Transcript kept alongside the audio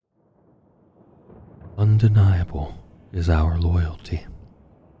Undeniable is our loyalty.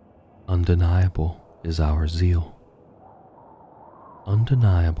 Undeniable is our zeal.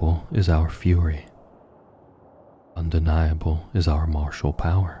 Undeniable is our fury. Undeniable is our martial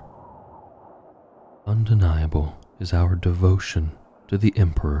power. Undeniable is our devotion to the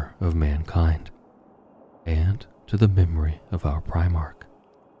Emperor of mankind and to the memory of our Primarch.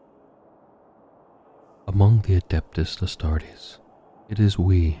 Among the Adeptus Astartes, it is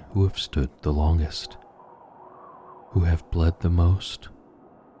we who have stood the longest, who have bled the most,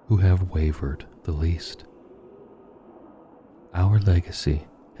 who have wavered the least. Our legacy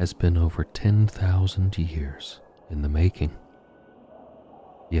has been over 10,000 years in the making.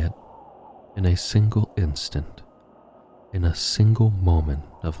 Yet, in a single instant, in a single moment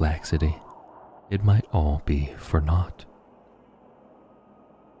of laxity, it might all be for naught.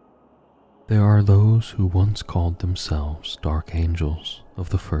 There are those who once called themselves Dark Angels of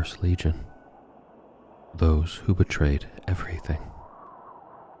the First Legion, those who betrayed everything.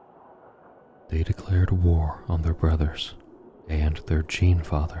 They declared war on their brothers and their Gene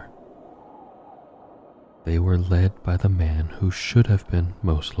Father. They were led by the man who should have been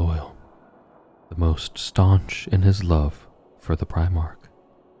most loyal, the most staunch in his love for the Primarch.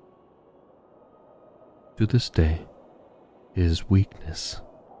 To this day, his weakness,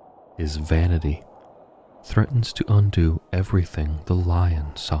 his vanity, threatens to undo everything the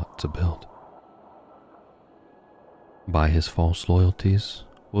Lion sought to build. By his false loyalties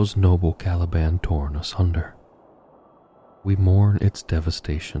was noble Caliban torn asunder. We mourn its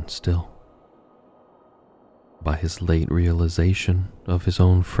devastation still. By his late realization of his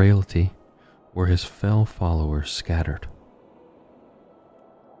own frailty were his fell followers scattered.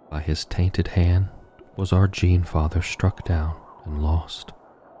 By his tainted hand was our Gene Father struck down and lost.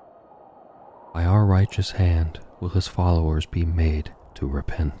 By our righteous hand will his followers be made to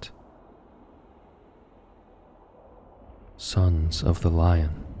repent. Sons of the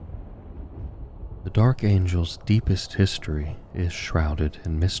Lion. The Dark Angel's deepest history is shrouded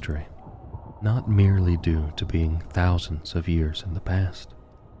in mystery, not merely due to being thousands of years in the past.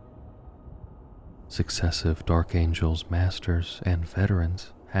 Successive Dark Angels masters and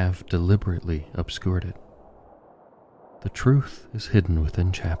veterans have deliberately obscured it. The truth is hidden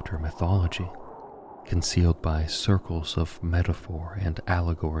within chapter mythology, concealed by circles of metaphor and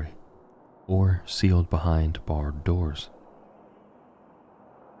allegory, or sealed behind barred doors.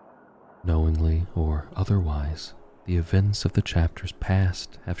 Knowingly or otherwise, the events of the chapters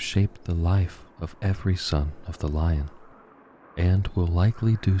past have shaped the life of every son of the Lion, and will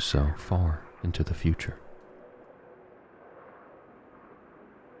likely do so far into the future.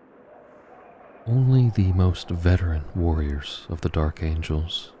 Only the most veteran warriors of the Dark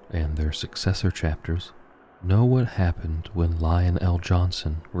Angels and their successor chapters know what happened when Lion L.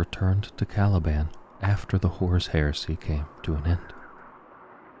 Johnson returned to Caliban after the Horus Heresy came to an end.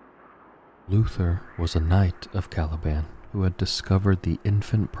 Luther was a knight of Caliban who had discovered the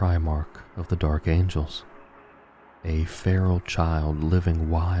infant Primarch of the Dark Angels, a feral child living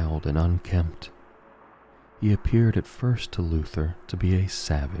wild and unkempt. He appeared at first to Luther to be a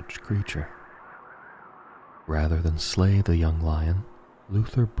savage creature. Rather than slay the young lion,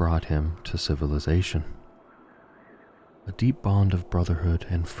 Luther brought him to civilization. A deep bond of brotherhood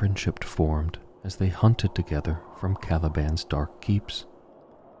and friendship formed as they hunted together from Caliban's dark keeps,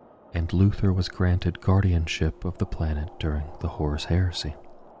 and Luther was granted guardianship of the planet during the Horus Heresy.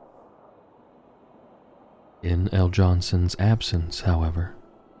 In L. Johnson's absence, however,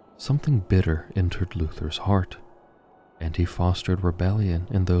 something bitter entered Luther's heart, and he fostered rebellion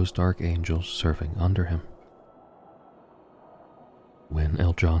in those Dark Angels serving under him. When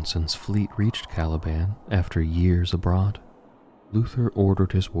L. Johnson's fleet reached Caliban after years abroad, Luther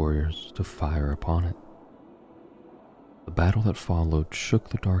ordered his warriors to fire upon it. The battle that followed shook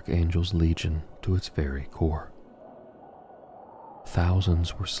the Dark Angels' legion to its very core.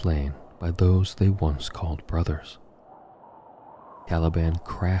 Thousands were slain by those they once called brothers. Caliban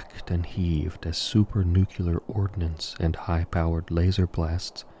cracked and heaved as super-nuclear ordnance and high-powered laser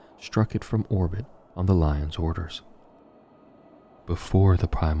blasts struck it from orbit on the Lion's orders, before the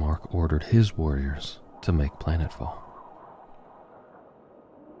Primarch ordered his warriors to make planetfall.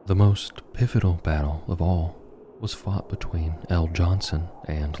 The most pivotal battle of all was fought between L. Johnson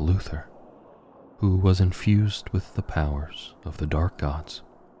and Luther, who was infused with the powers of the Dark Gods,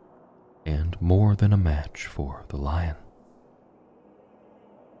 and more than a match for the Lion.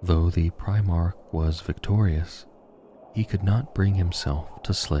 Though the Primarch was victorious, he could not bring himself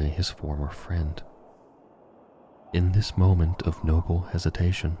to slay his former friend. In this moment of noble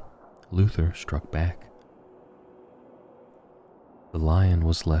hesitation, Luther struck back. The Lion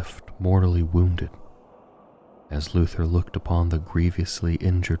was left mortally wounded As Luther looked upon the grievously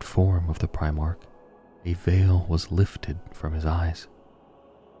injured form of the Primarch, a veil was lifted from his eyes.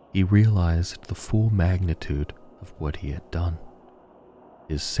 He realized the full magnitude of what he had done.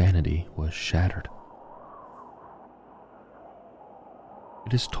 His sanity was shattered.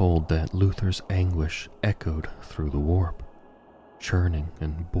 It is told that Luther's anguish echoed through the warp, churning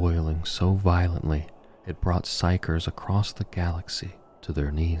and boiling so violently it brought psychers across the galaxy to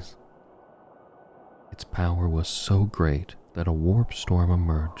their knees. Its power was so great that a warp storm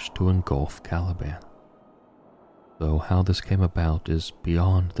emerged to engulf Caliban. Though how this came about is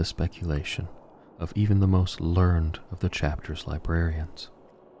beyond the speculation of even the most learned of the chapter's librarians.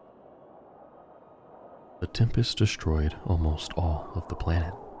 The tempest destroyed almost all of the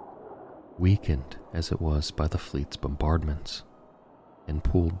planet, weakened as it was by the fleet's bombardments, and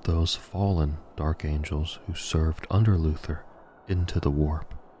pulled those fallen Dark Angels who served under Luther into the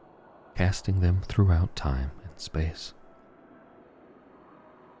warp, casting them throughout time and space.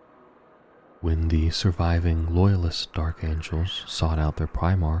 When the surviving loyalist Dark Angels sought out their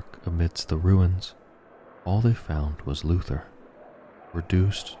Primarch amidst the ruins, all they found was Luther,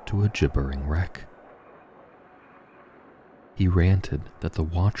 reduced to a gibbering wreck. He ranted that the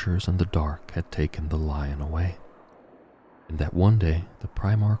Watchers in the dark had taken the Lion away, and that one day the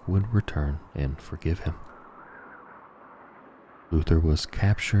Primarch would return and forgive him. Luther was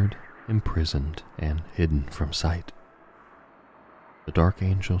captured, imprisoned, and hidden from sight. The Dark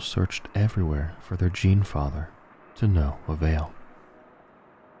Angels searched everywhere for their Gene Father, to no avail.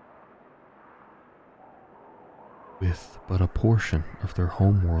 With but a portion of their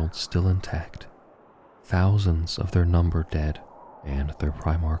homeworld still intact, thousands of their number dead, and their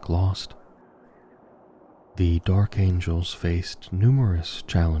Primarch lost, the Dark Angels faced numerous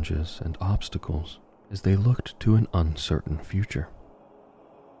challenges and obstacles as they looked to an uncertain future.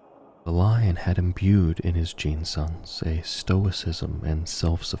 The Lion had imbued in his Gene Sons a stoicism and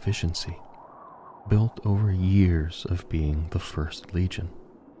self-sufficiency, built over years of being the First Legion,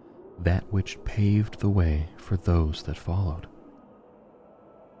 that which paved the way for those that followed.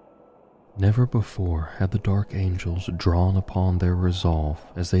 Never before had the Dark Angels drawn upon their resolve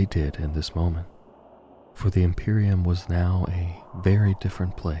as they did in this moment, for the Imperium was now a very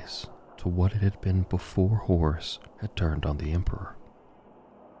different place to what it had been before Horus had turned on the Emperor.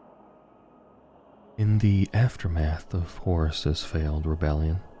 In the aftermath of Horus's failed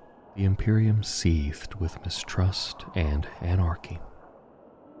rebellion, the Imperium seethed with mistrust and anarchy.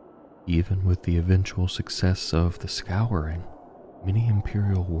 Even with the eventual success of the Scouring, many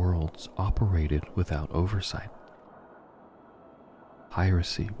Imperial worlds operated without oversight.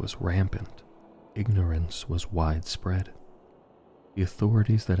 Piracy was rampant, ignorance was widespread. The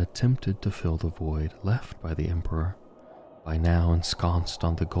authorities that attempted to fill the void left by the Emperor, by now ensconced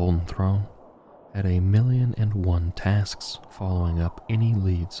on the Golden Throne, had 1,000,001 tasks following up any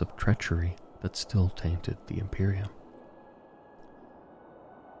leads of treachery that still tainted the Imperium.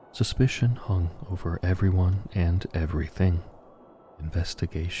 Suspicion hung over everyone and everything.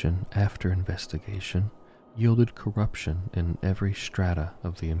 Investigation after investigation yielded corruption in every strata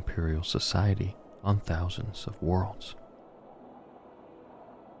of the Imperial society on thousands of worlds.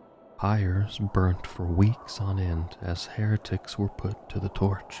 Pyres burnt for weeks on end as heretics were put to the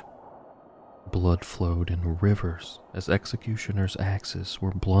torch. Blood flowed in rivers as executioners' axes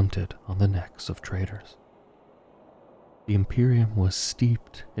were blunted on the necks of traitors. The Imperium was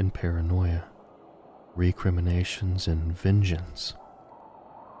steeped in paranoia, recriminations and vengeance.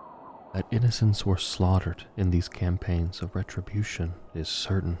 That innocents were slaughtered in these campaigns of retribution is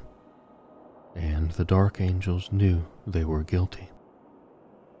certain, and the Dark Angels knew they were guilty.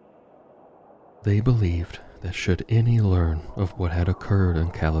 They believed that should any learn of what had occurred in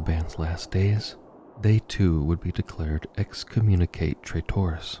Caliban's last days, they too would be declared excommunicate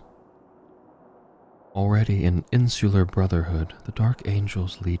traitores. Already an insular brotherhood, the Dark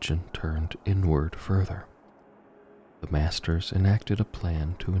Angels' Legion turned inward further. The Masters enacted a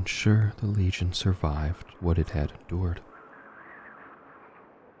plan to ensure the Legion survived what it had endured.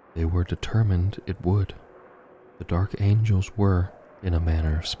 They were determined it would. The Dark Angels were, in a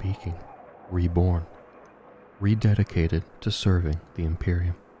manner of speaking, reborn, rededicated to serving the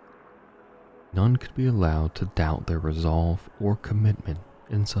Imperium. None could be allowed to doubt their resolve or commitment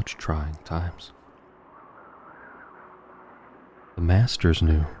in such trying times. The Masters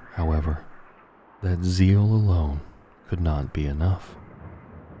knew, however, that zeal alone could not be enough.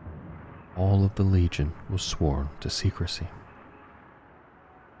 All of the Legion was sworn to secrecy.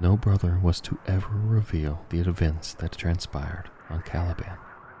 No brother was to ever reveal the events that transpired on Caliban.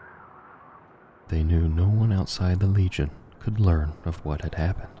 They knew no one outside the Legion could learn of what had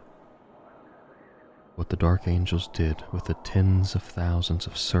happened. What the Dark Angels did with the tens of thousands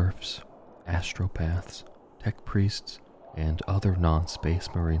of serfs, astropaths, tech priests, and other non-space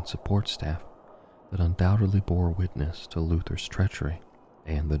marine support staff that undoubtedly bore witness to Luther's treachery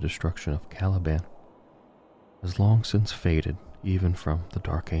and the destruction of Caliban has long since faded even from the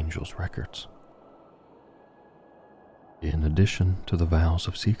Dark Angels' records. In addition to the vows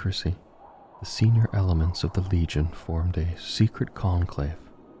of secrecy, the senior elements of the Legion formed a secret conclave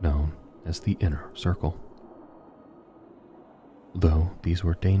known as the Inner Circle. Though these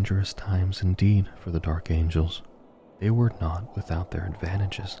were dangerous times indeed for the Dark Angels, they were not without their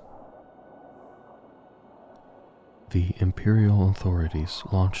advantages. The Imperial authorities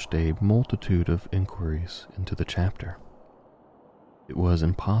launched a multitude of inquiries into the chapter. It was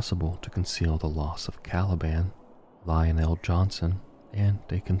impossible to conceal the loss of Caliban, Lionel Johnson, and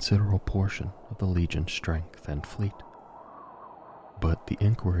a considerable portion of the Legion's strength and fleet. But the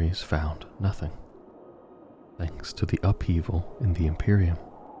inquiries found nothing. Thanks to the upheaval in the Imperium,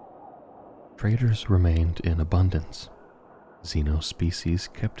 traders remained in abundance.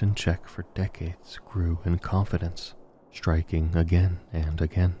 Xenospecies kept in check for decades grew in confidence, striking again and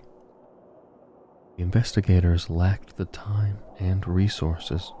again. The investigators lacked the time and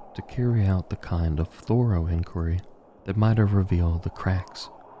resources to carry out the kind of thorough inquiry that might have revealed the cracks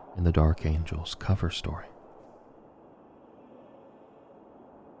in the Dark Angel's cover story.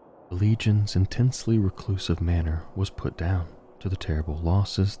 The Legion's intensely reclusive manner was put down to the terrible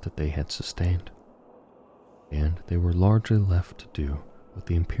losses that they had sustained, and they were largely left to do what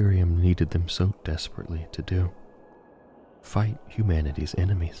the Imperium needed them so desperately to do: fight humanity's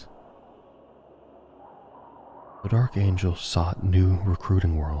enemies. The Dark Angels sought new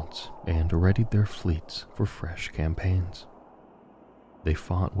recruiting worlds and readied their fleets for fresh campaigns. They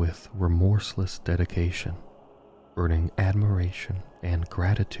fought with remorseless dedication, earning admiration and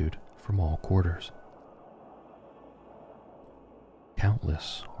gratitude from all quarters.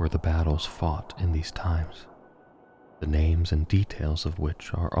 Countless were the battles fought in these times, the names and details of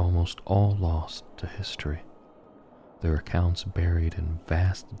which are almost all lost to history, their accounts buried in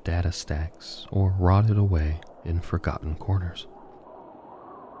vast data stacks or rotted away in forgotten corners.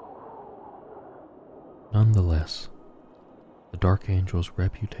 Nonetheless, the Dark Angel's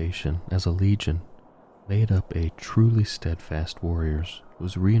reputation as a legion made up a truly steadfast warriors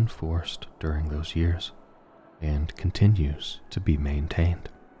was reinforced during those years and continues to be maintained.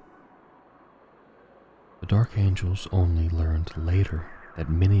 The Dark Angels only learned later that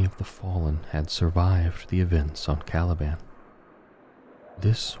many of the Fallen had survived the events on Caliban.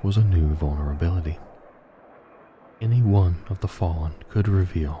 This was a new vulnerability. Any one of the Fallen could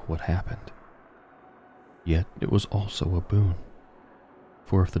reveal what happened. Yet it was also a boon,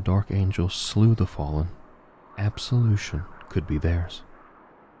 for if the Dark Angels slew the Fallen, absolution could be theirs.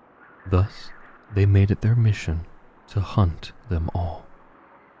 Thus, they made it their mission to hunt them all.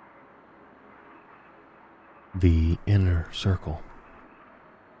 The Inner Circle.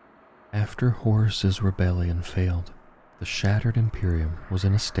 After Horus's rebellion failed, the shattered Imperium was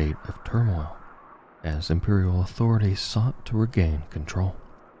in a state of turmoil, as Imperial authorities sought to regain control.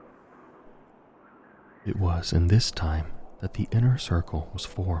 It was in this time that the Inner Circle was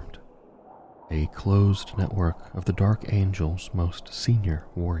formed, a closed network of the Dark Angel's most senior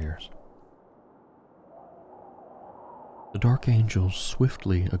warriors. The Dark Angels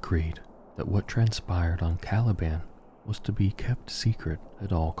swiftly agreed that what transpired on Caliban was to be kept secret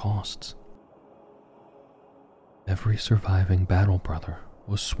at all costs. Every surviving battle brother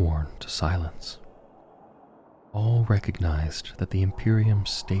was sworn to silence. All recognized that the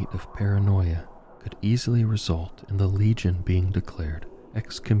Imperium's state of paranoia could easily result in the Legion being declared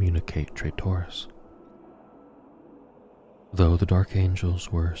excommunicate traitores. Though the Dark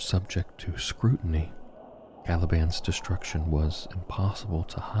Angels were subject to scrutiny, Caliban's destruction was impossible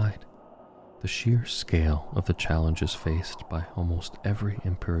to hide. The sheer scale of the challenges faced by almost every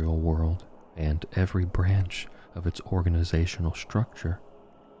Imperial world and every branch of its organizational structure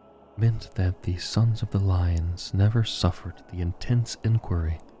meant that the Sons of the Lions never suffered the intense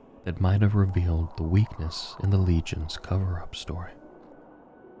inquiry that might have revealed the weakness in the Legion's cover-up story.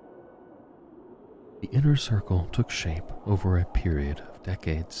 The Inner Circle took shape over a period of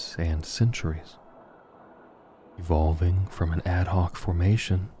decades and centuries, evolving from an ad hoc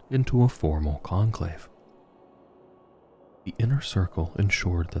formation into a formal conclave. The Inner Circle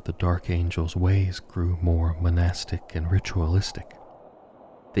ensured that the Dark Angel's ways grew more monastic and ritualistic.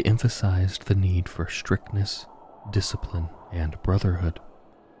 They emphasized the need for strictness, discipline, and brotherhood,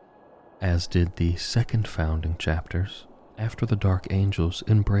 as did the second founding chapters after the Dark Angels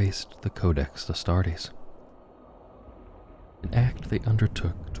embraced the Codex Astartes. an act they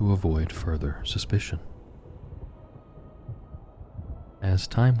undertook to avoid further suspicion. As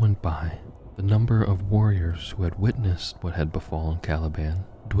time went by, the number of warriors who had witnessed what had befallen Caliban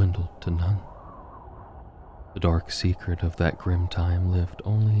dwindled to none. The dark secret of that grim time lived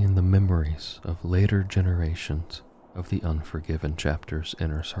only in the memories of later generations of the Unforgiven chapter's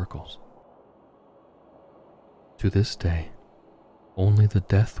inner circles. To this day, only the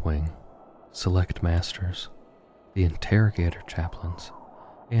Deathwing, select masters, the interrogator chaplains,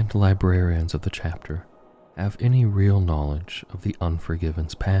 and librarians of the chapter have any real knowledge of the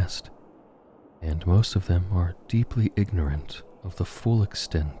Unforgiven's past, and most of them are deeply ignorant of the full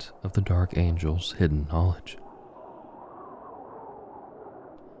extent of the Dark Angel's hidden knowledge.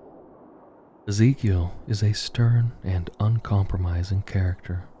 Ezekiel is a stern and uncompromising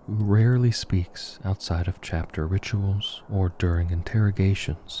character who rarely speaks outside of chapter rituals or during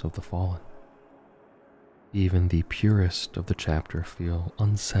interrogations of the fallen. Even the purest of the chapter feel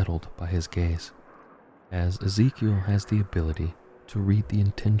unsettled by his gaze, as Ezekiel has the ability to read the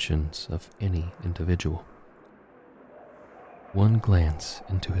intentions of any individual. One glance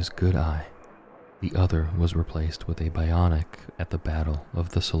into his good eye, the other was replaced with a bionic at the Battle of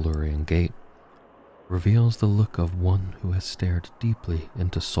the Silurian Gate, reveals the look of one who has stared deeply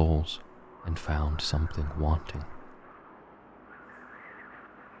into souls and found something wanting.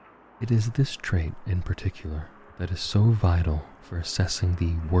 It is this trait in particular that is so vital for assessing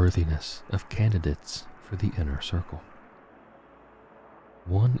the worthiness of candidates for the inner circle.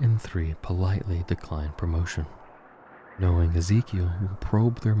 1 in 3 politely decline promotion, knowing Ezekiel will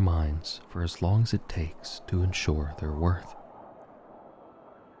probe their minds for as long as it takes to ensure their worth.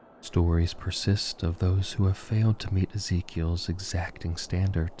 Stories persist of those who have failed to meet Ezekiel's exacting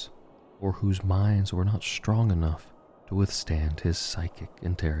standards, or whose minds were not strong enough to withstand his psychic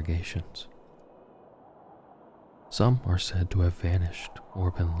interrogations. Some are said to have vanished or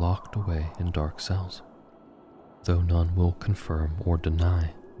been locked away in dark cells, though none will confirm or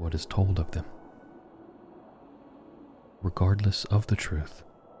deny what is told of them. Regardless of the truth,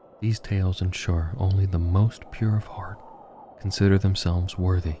 these tales ensure only the most pure of heart consider themselves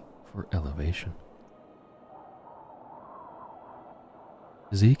worthy for elevation.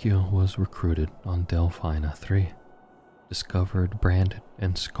 Ezekiel was recruited on Delphina 3, discovered, branded,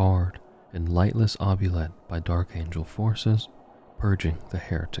 and scarred in lightless Obulette by Dark Angel forces, purging the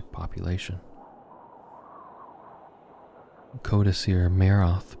heretic population. Codicil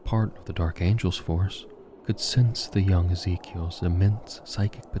Meroth, part of the Dark Angel's force, could sense the young Ezekiel's immense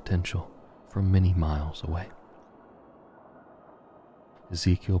psychic potential from many miles away.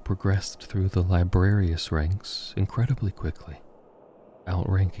 Ezekiel progressed through the librarius ranks incredibly quickly,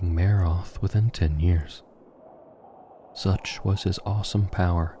 outranking Meroth within 10 years. Such was his awesome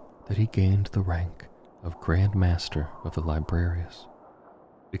power that he gained the rank of Grand Master of the Librarius,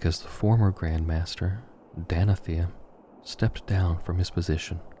 because the former Grand Master, Danathium, stepped down from his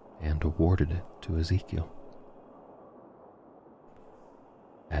position and awarded it to Ezekiel.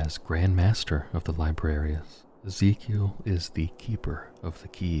 As Grand Master of the Librarius, Ezekiel is the keeper of the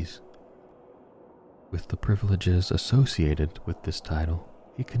keys. With the privileges associated with this title,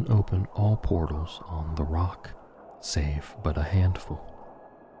 he can open all portals on the rock, save but a handful.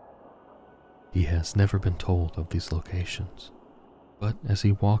 He has never been told of these locations, but as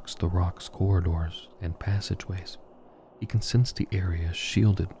he walks the rock's corridors and passageways, he can sense the area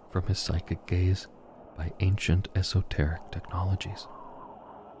shielded from his psychic gaze by ancient esoteric technologies.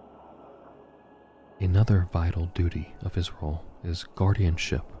 Another vital duty of his role is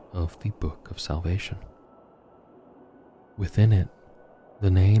guardianship of the Book of Salvation. Within it, the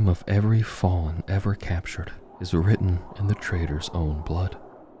name of every fallen ever captured is written in the traitor's own blood.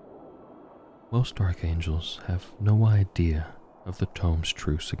 Most archangels have no idea of the tome's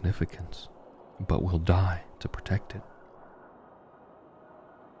true significance, but will die to protect it.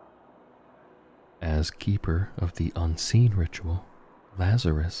 As keeper of the unseen ritual,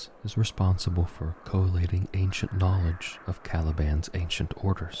 Lazarus is responsible for collating ancient knowledge of Caliban's ancient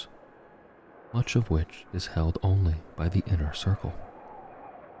orders, much of which is held only by the inner circle.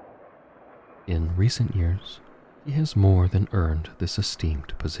 In recent years, he has more than earned this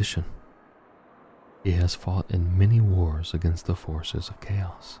esteemed position. He has fought in many wars against the forces of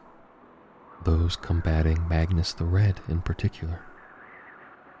chaos, those combating Magnus the Red in particular.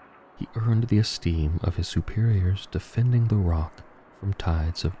 He earned the esteem of his superiors defending the rock from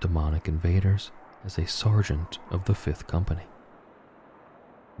tides of demonic invaders as a sergeant of the 5th Company.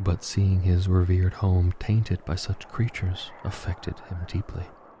 But seeing his revered home tainted by such creatures affected him deeply.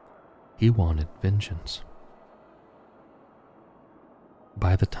 He wanted vengeance.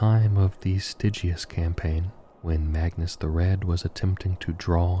 By the time of the Stygius campaign, when Magnus the Red was attempting to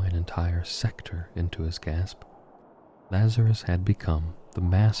draw an entire sector into his grasp, Lazarus had become the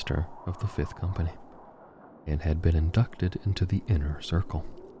master of the Fifth Company and had been inducted into the inner circle.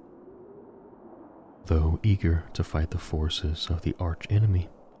 Though eager to fight the forces of the arch-enemy,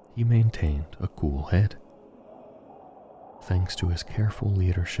 he maintained a cool head. Thanks to his careful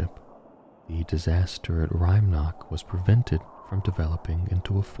leadership, the disaster at Rhymnach was prevented from developing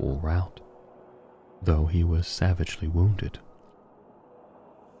into a full rout, though he was savagely wounded.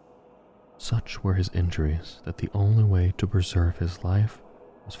 Such were his injuries that the only way to preserve his life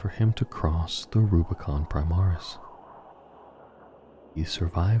was for him to cross the Rubicon Primaris. He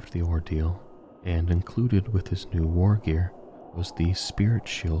survived the ordeal, and included with his new war gear was the Spirit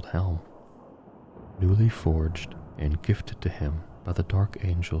Shield helm, newly forged and gifted to him by the Dark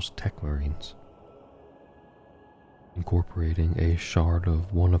Angels Tech Marines. Incorporating a shard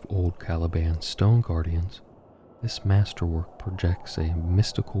of one of old Caliban's Stone Guardians, this masterwork projects a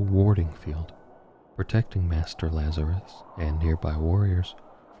mystical warding field, protecting Master Lazarus and nearby warriors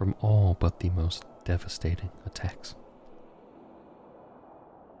from all but the most devastating attacks.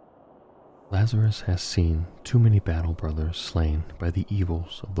 Lazarus has seen too many battle brothers slain by the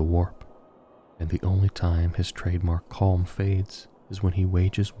evils of the warp, and the only time his trademark calm fades is when he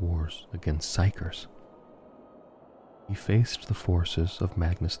wages wars against Psychers. He faced the forces of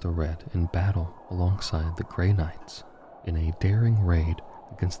Magnus the Red in battle alongside the Grey Knights in a daring raid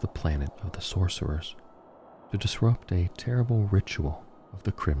against the planet of the Sorcerers to disrupt a terrible ritual of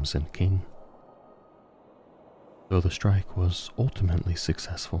the Crimson King. Though the strike was ultimately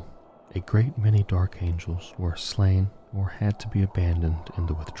successful, a great many Dark Angels were slain or had to be abandoned in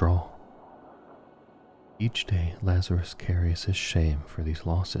the withdrawal. Each day Lazarus carries his shame for these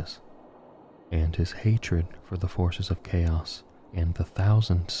losses, and his hatred for the forces of chaos and the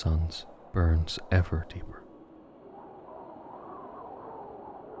Thousand Suns burns ever deeper.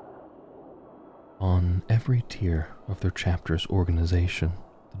 On every tier of their chapter's organization,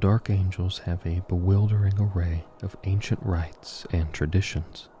 the Dark Angels have a bewildering array of ancient rites and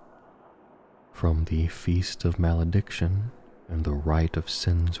traditions. From the Feast of Malediction and the Rite of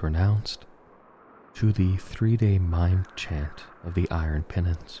Sins Renounced, to the 3-day mind chant of the Iron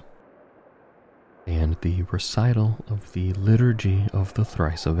Penance, and the recital of the Liturgy of the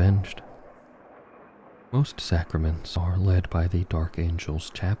Thrice Avenged. Most sacraments are led by the Dark Angels'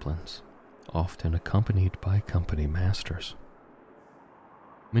 chaplains, often accompanied by company masters.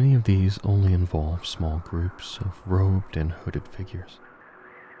 Many of these only involve small groups of robed and hooded figures,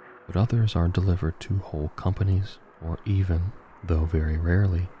 but others are delivered to whole companies, or even, though very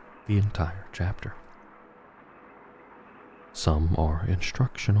rarely, the entire chapter. Some are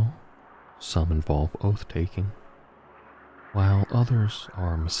instructional, some involve oath-taking, while others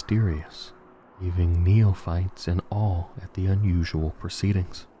are mysterious, leaving neophytes in awe at the unusual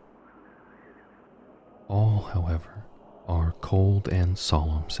proceedings. All, however, are cold and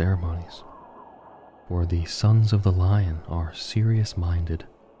solemn ceremonies, for the Sons of the Lion are serious-minded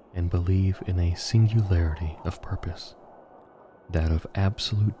and believe in a singularity of purpose, that of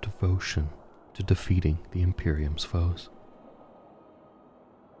absolute devotion to defeating the Imperium's foes.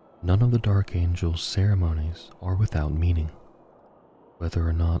 None of the Dark Angels' ceremonies are without meaning. Whether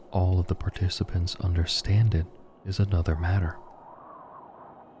or not all of the participants understand it is another matter.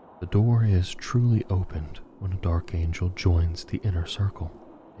 The door is truly opened when a Dark Angel joins the inner circle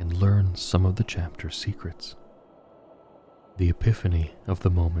and learns some of the chapter's secrets. The epiphany of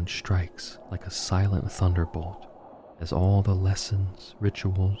the moment strikes like a silent thunderbolt as all the lessons,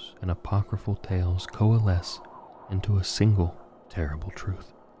 rituals, and apocryphal tales coalesce into a single terrible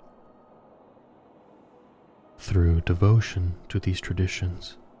truth. Through devotion to these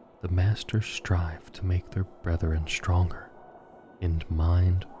traditions, the Masters strive to make their brethren stronger in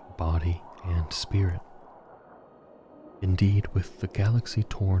mind, body, and spirit. Indeed, with the galaxy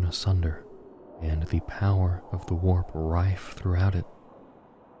torn asunder and the power of the warp rife throughout it,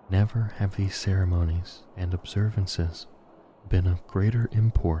 never have these ceremonies and observances been of greater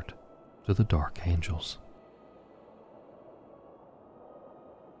import to the Dark Angels.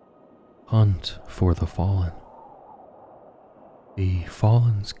 Hunt for the Fallen. The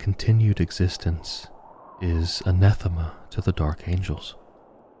Fallen's continued existence is anathema to the Dark Angels.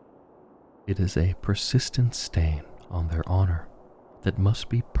 It is a persistent stain on their honor that must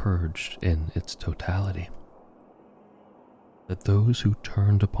be purged in its totality. That those who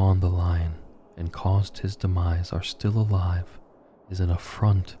turned upon the Lion and caused his demise are still alive is an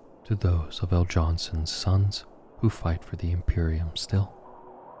affront to those of El Johnson's sons who fight for the Imperium still.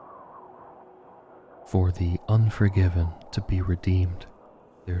 For the unforgiven to be redeemed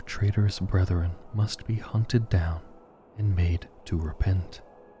their traitorous brethren must be hunted down and made to repent.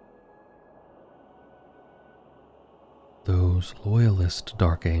 Those loyalist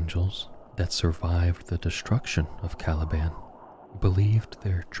Dark Angels that survived the destruction of Caliban believed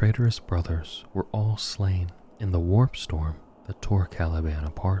their traitorous brothers were all slain in the warp storm that tore Caliban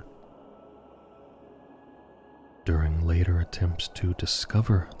apart. During later attempts to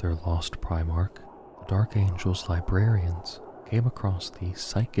discover their lost Primarch, the Dark Angels' librarians came across the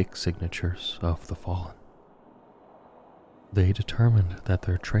psychic signatures of the fallen. They determined that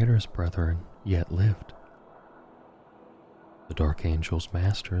their traitorous brethren yet lived. The Dark Angels'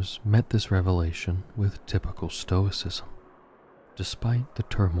 masters met this revelation with typical stoicism, despite the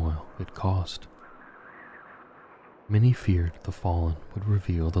turmoil it caused. Many feared the fallen would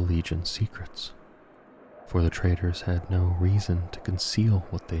reveal the Legion's secrets, for the traitors had no reason to conceal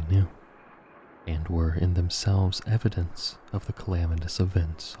what they knew, and were in themselves evidence of the calamitous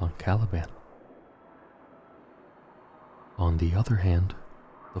events on Caliban. On the other hand,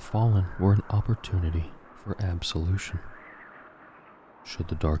 the fallen were an opportunity for absolution. Should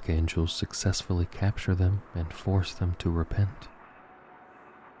the Dark Angels successfully capture them and force them to repent.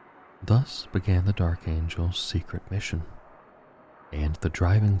 Thus began the Dark Angels' secret mission, and the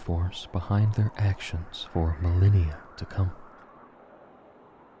driving force behind their actions for millennia to come.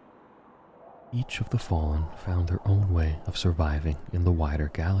 Each of the fallen found their own way of surviving in the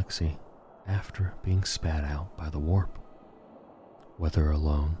wider galaxy after being spat out by the warp, whether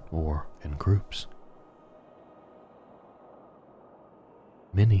alone or in groups.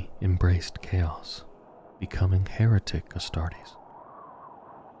 Many embraced chaos, becoming heretic Astartes.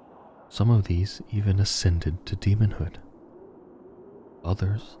 Some of these even ascended to demonhood.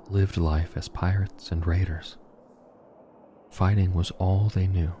 Others lived life as pirates and raiders. Fighting was all they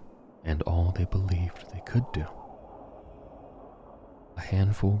knew and all they believed they could do. A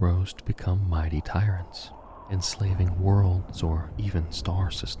handful rose to become mighty tyrants, enslaving worlds or even star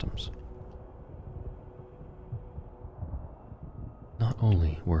systems. Not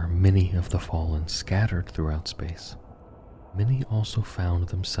only were many of the fallen scattered throughout space, many also found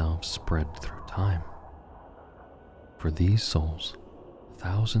themselves spread through time. For these souls,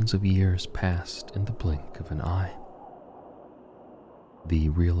 thousands of years passed in the blink of an eye. The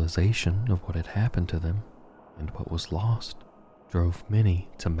realization of what had happened to them and what was lost drove many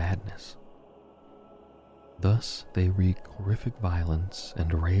to madness. Thus they wreak horrific violence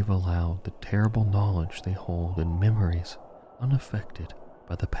and rave aloud the terrible knowledge they hold in memories unaffected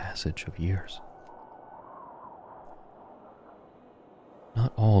by the passage of years.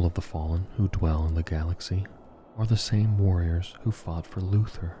 Not all of the fallen who dwell in the galaxy are the same warriors who fought for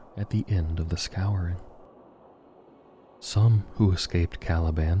Luther at the end of the Scouring. Some who escaped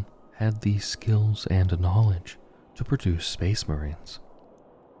Caliban had the skills and knowledge to produce space marines,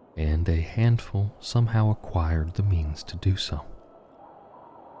 and a handful somehow acquired the means to do so.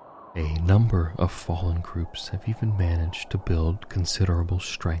 A number of fallen groups have even managed to build considerable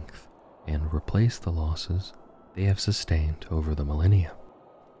strength and replace the losses they have sustained over the millennia.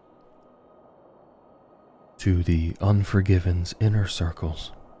 To the Unforgiven's inner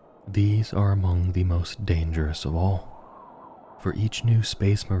circles, these are among the most dangerous of all, for each new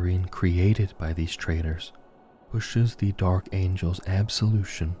space marine created by these traitors pushes the Dark Angel's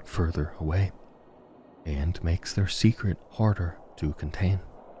absolution further away, and makes their secret harder to contain.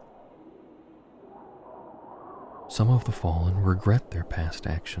 Some of the fallen regret their past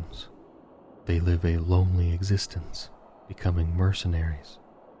actions. They live a lonely existence, becoming mercenaries,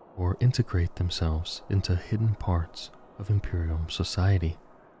 or integrate themselves into hidden parts of Imperial society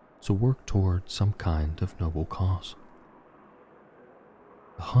to work toward some kind of noble cause.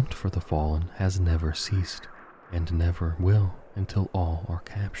 The hunt for the fallen has never ceased, and never will until all are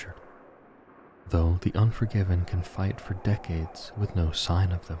captured, though the Unforgiven can fight for decades with no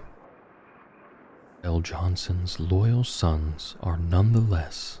sign of them. L. Johnson's loyal sons are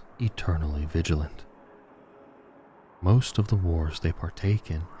nonetheless eternally vigilant. Most of the wars they partake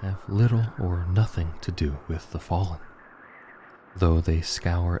in have little or nothing to do with the fallen, though they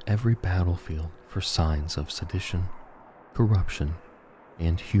scour every battlefield for signs of sedition, corruption,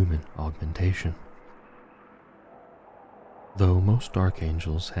 and human augmentation. Though most Dark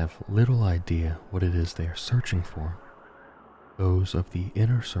Angels have little idea what it is they are searching for, those of the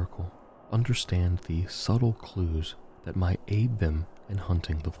inner circle understand the subtle clues that might aid them in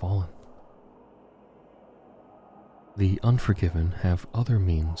hunting the fallen. The Unforgiven have other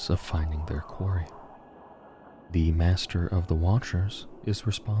means of finding their quarry. The Master of the Watchers is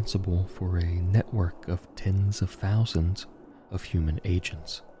responsible for a network of tens of thousands of human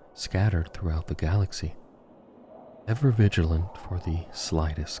agents scattered throughout the galaxy. ever vigilant for the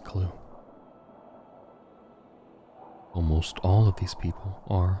slightest clue. Almost all of these people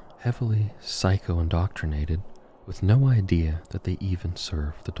are heavily psycho-indoctrinated with no idea that they even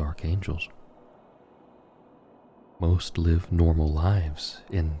serve the Dark Angels. Most live normal lives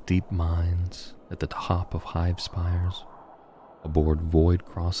in deep mines, at the top of hive spires, aboard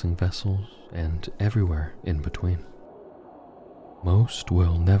void-crossing vessels, and everywhere in between. Most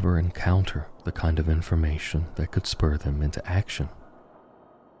will never encounter the kind of information that could spur them into action.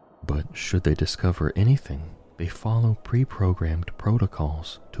 But should they discover anything, they follow pre-programmed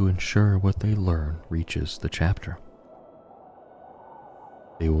protocols to ensure what they learn reaches the chapter.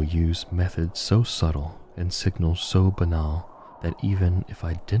 They will use methods so subtle and signals so banal that even if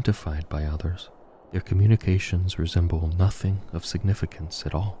identified by others, their communications resemble nothing of significance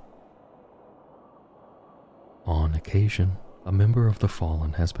at all. On occasion, a member of the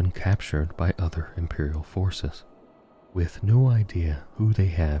Fallen has been captured by other Imperial forces, with no idea who they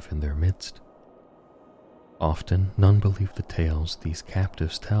have in their midst. Often, none believe the tales these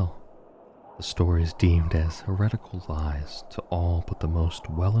captives tell, the stories deemed as heretical lies to all but the most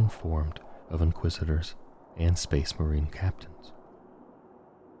well-informed of Inquisitors and Space Marine captains.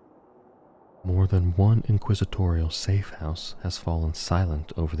 More than one inquisitorial safe house has fallen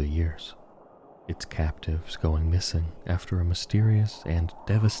silent over the years, its captives going missing after a mysterious and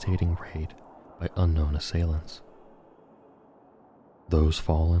devastating raid by unknown assailants. Those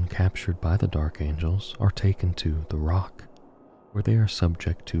fallen captured by the Dark Angels are taken to the Rock, where they are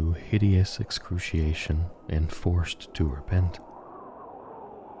subject to hideous excruciation and forced to repent.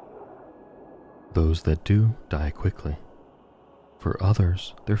 Those that do die quickly. For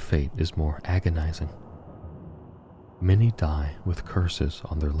others, their fate is more agonizing. Many die with curses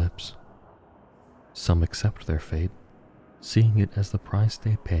on their lips. Some accept their fate, seeing it as the price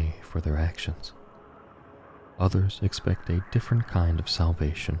they pay for their actions. Others expect a different kind of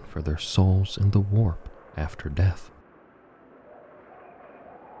salvation for their souls in the warp after death.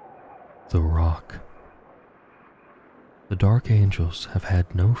 The Rock. The Dark Angels have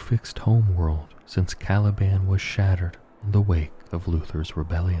had no fixed home world since Caliban was shattered in the wake of Luther's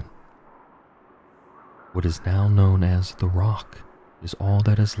rebellion. What is now known as the Rock is all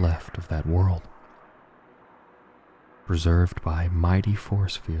that is left of that world. Preserved by mighty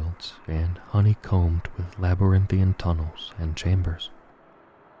force fields and honeycombed with labyrinthian tunnels and chambers.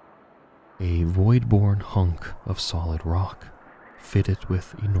 A void-born hunk of solid rock, fitted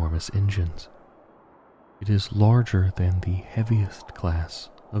with enormous engines. It is larger than the heaviest class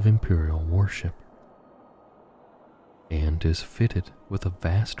of Imperial warship, and is fitted with a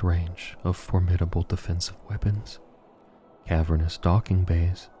vast range of formidable defensive weapons, cavernous docking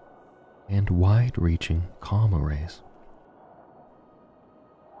bays, and wide-reaching comm arrays.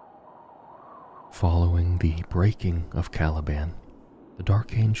 Following the breaking of Caliban, the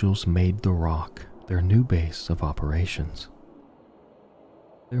Dark Angels made the Rock their new base of operations.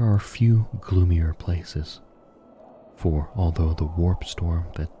 There are few gloomier places, for although the warp storm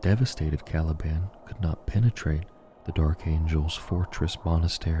that devastated Caliban could not penetrate the Dark Angels' fortress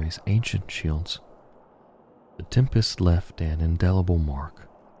monastery's ancient shields, the Tempest left an indelible mark.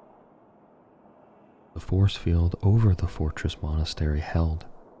 The force field over the fortress monastery held,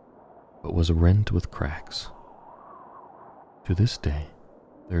 but was rent with cracks. To this day,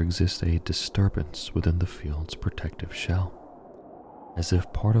 there exists a disturbance within the field's protective shell, as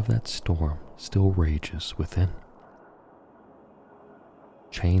if part of that storm still rages within.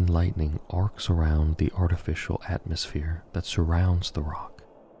 Chain lightning arcs around the artificial atmosphere that surrounds the Rock,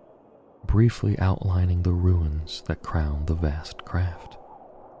 briefly outlining the ruins that crown the vast craft.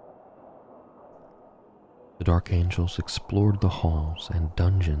 The Dark Angels explored the halls and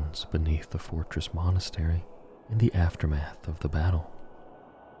dungeons beneath the fortress monastery in the aftermath of the battle.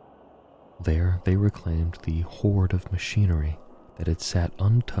 There they reclaimed the hoard of machinery that had sat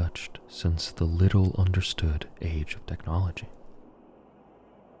untouched since the little understood age of technology.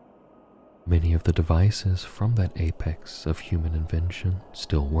 Many of the devices from that apex of human invention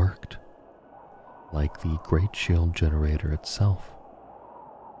still worked, like the Great Shield generator itself.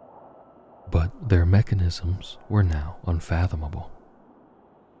 But their mechanisms were now unfathomable.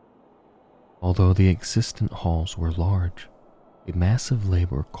 Although the existent halls were large, a massive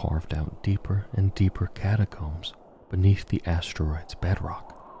labor carved out deeper and deeper catacombs beneath the asteroid's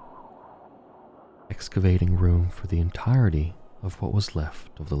bedrock, excavating room for the entirety of what was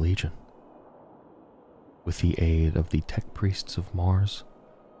left of the Legion. With the aid of the tech priests of Mars,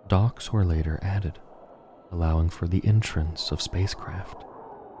 docks were later added, allowing for the entrance of spacecraft.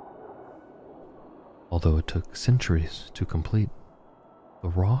 Although it took centuries to complete, the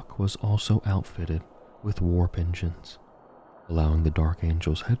Rock was also outfitted with warp engines, allowing the Dark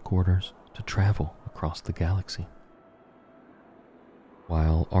Angels' headquarters to travel across the galaxy.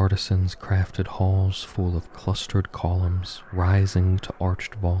 While artisans crafted halls full of clustered columns rising to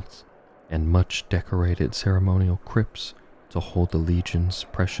arched vaults and much decorated ceremonial crypts to hold the Legion's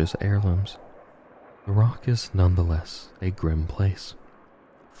precious heirlooms, the Rock is nonetheless a grim place,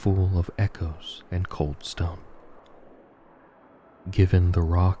 full of echoes and cold stone. Given the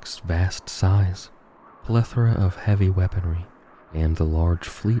Rock's vast size, plethora of heavy weaponry, and the large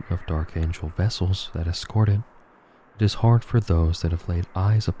fleet of Dark Angel vessels that escort it, it is hard for those that have laid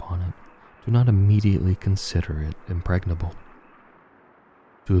eyes upon it to not immediately consider it impregnable.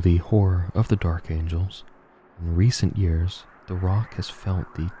 To the horror of the Dark Angels, in recent years the Rock has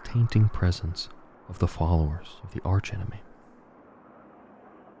felt the tainting presence of the followers of the archenemy.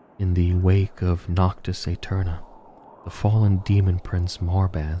 In the wake of Noctis Aeterna, the fallen demon prince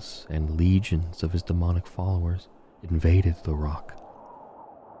Marbaz and legions of his demonic followers invaded the Rock.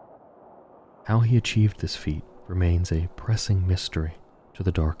 How he achieved this feat remains a pressing mystery to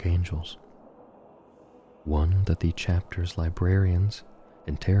the Dark Angels, one that the chapter's librarians,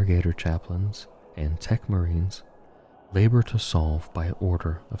 interrogator chaplains, and tech marines labor to solve by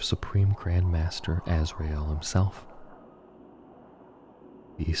order of Supreme Grand Master Azrael himself.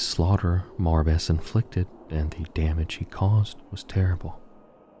 The slaughter Marbas inflicted and the damage he caused was terrible,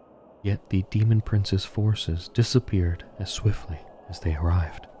 yet the Demon Prince's forces disappeared as swiftly as they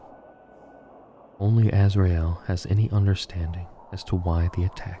arrived. Only Azrael has any understanding as to why the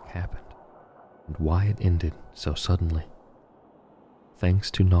attack happened, and why it ended so suddenly.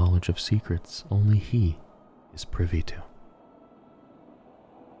 Thanks to knowledge of secrets only he is privy to.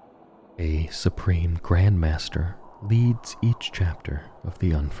 A Supreme Grandmaster leads each chapter of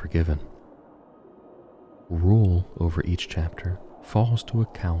the Unforgiven. Rule over each chapter falls to a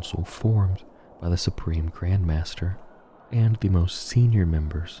council formed by the Supreme Grandmaster and the most senior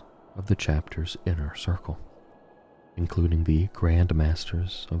members of the chapter's inner circle, including the Grand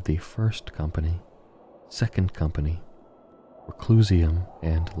Masters of the First Company, Second Company, Reclusium,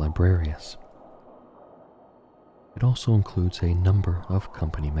 and Librarius. It also includes a number of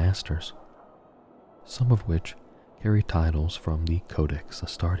company masters, some of which carry titles from the Codex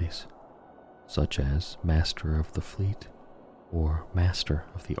Astartes, such as Master of the Fleet or Master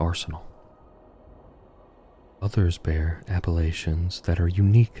of the Arsenal. Others bear appellations that are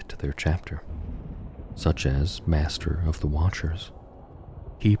unique to their chapter, such as Master of the Watchers,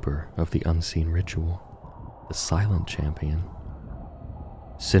 Keeper of the Unseen Ritual, the Silent Champion,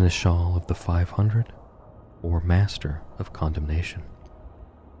 Seneschal of the 500, or Master of Condemnation.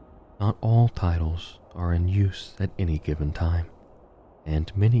 Not all titles are in use at any given time,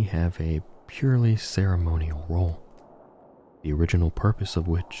 and many have a purely ceremonial role, the original purpose of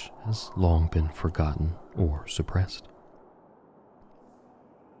which has long been forgotten or suppressed.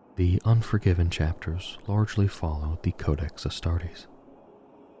 The Unforgiven chapters largely follow the Codex Astartes.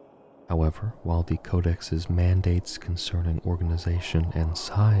 However, while the Codex's mandates concerning organization and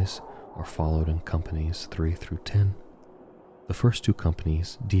size are followed in companies 3 through 10, the first two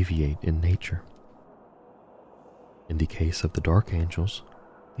companies deviate in nature. In the case of the Dark Angels,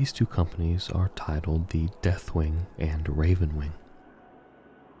 these two companies are titled the Deathwing and Ravenwing,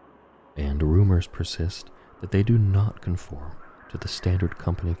 and rumors persist that they do not conform to the standard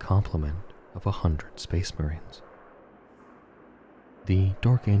company complement of 100 Space Marines. The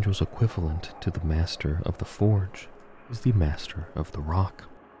Dark Angel's equivalent to the Master of the Forge is the Master of the Rock.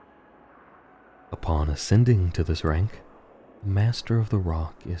 Upon ascending to this rank, the Master of the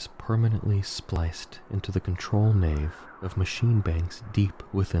Rock is permanently spliced into the control nave of machine banks deep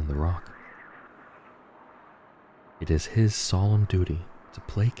within the rock. It is his solemn duty to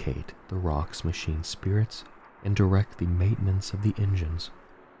placate the rock's machine spirits and direct the maintenance of the engines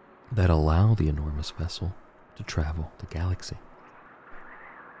that allow the enormous vessel to travel the galaxy.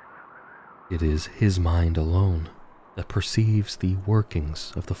 It is his mind alone that perceives the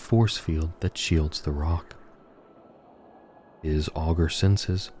workings of the force field that shields the rock. His augur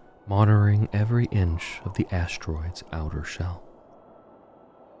senses monitoring every inch of the asteroid's outer shell.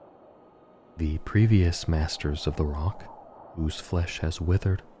 The previous masters of the rock, whose flesh has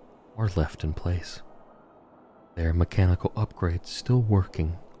withered, are left in place, their mechanical upgrades still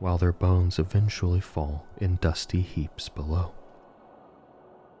working while their bones eventually fall in dusty heaps below.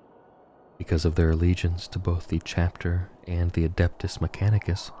 Because of their allegiance to both the chapter and the Adeptus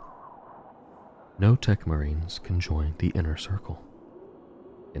Mechanicus, no Tech Marines can join the inner circle,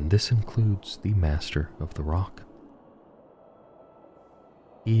 and this includes the Master of the Rock.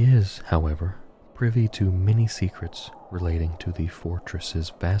 He is, however, privy to many secrets relating to the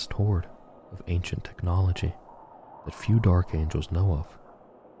fortress's vast hoard of ancient technology that few Dark Angels know of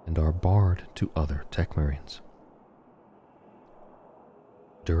and are barred to other Tech Marines.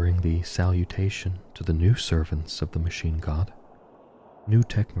 During the salutation to the new servants of the Machine God, new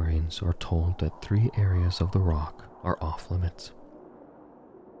Tech Marines are told that 3 areas of the rock are off limits.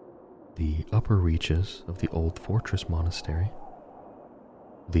 The upper reaches of the old fortress monastery,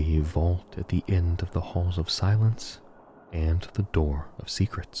 the vault at the end of the Halls of Silence, and the Door of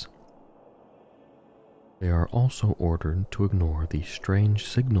Secrets. They are also ordered to ignore the strange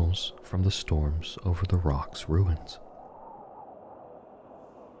signals from the storms over the rock's ruins.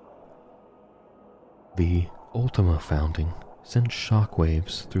 The Ultima founding sent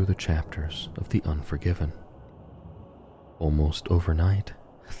shockwaves through the chapters of the Unforgiven. Almost overnight,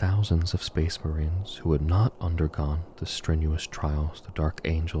 thousands of Space Marines who had not undergone the strenuous trials the Dark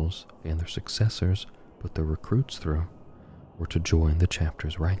Angels and their successors put their recruits through were to join the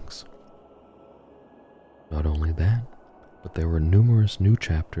chapter's ranks. Not only that, but there were numerous new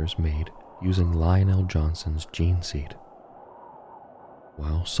chapters made using Lionel Johnson's gene seed.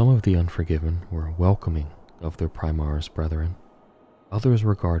 While some of the Unforgiven were welcoming of their Primaris brethren, others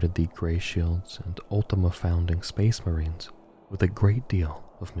regarded the Grey Shields and Ultima founding Space Marines with a great deal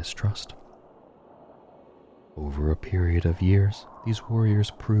of mistrust. Over a period of years, these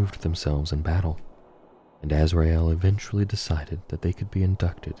warriors proved themselves in battle, and Azrael eventually decided that they could be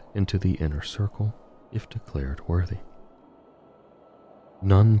inducted into the Inner Circle if declared worthy.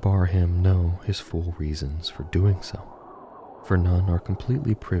 None bar him know his full reasons for doing so, for none are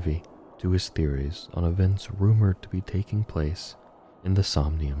completely privy to his theories on events rumored to be taking place in the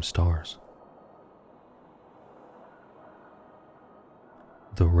Somnium stars.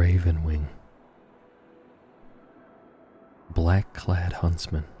 The Raven Wing. Black-clad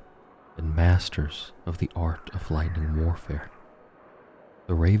huntsmen and masters of the art of lightning warfare,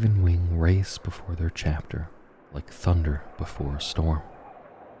 the Raven Wing race before their chapter like thunder before a storm,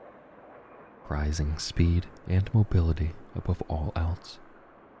 prizing speed and mobility above all else.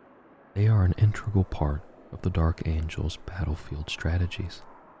 They are an integral part of the Dark Angels' battlefield strategies,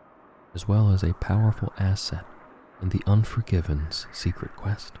 as well as a powerful asset in the Unforgiven's secret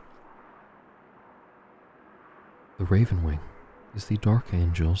quest. The Raven Wing is the Dark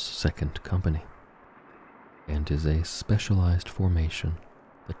Angels' second company, and is a specialized formation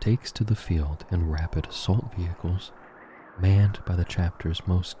that takes to the field in rapid assault vehicles manned by the chapter's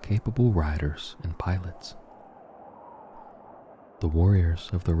most capable riders and pilots. The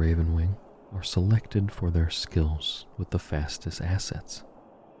warriors of the Raven Wing are selected for their skills with the fastest assets,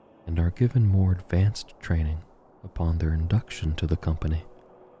 and are given more advanced training upon their induction to the company,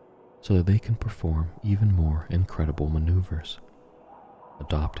 so that they can perform even more incredible maneuvers,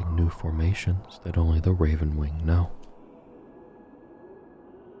 adopting new formations that only the Raven Wing know.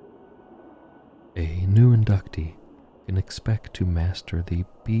 A new inductee can expect to master the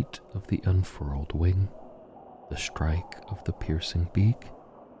beat of the unfurled wing, the strike of the piercing beak,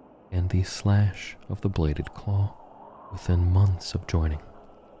 and the slash of the bladed claw within months of joining,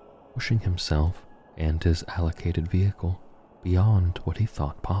 pushing himself and his allocated vehicle beyond what he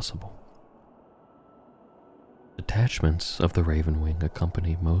thought possible. Detachments of the Raven Wing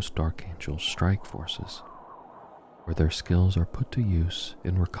accompany most Dark Angels strike forces, where their skills are put to use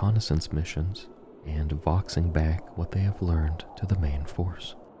in reconnaissance missions and voxing back what they have learned to the main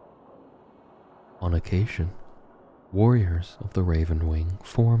force. On occasion, warriors of the Raven Wing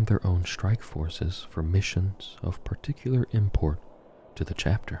form their own strike forces for missions of particular import to the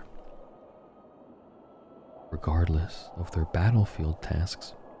chapter. Regardless of their battlefield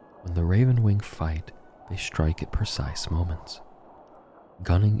tasks, when the Raven Wing fight, they strike at precise moments,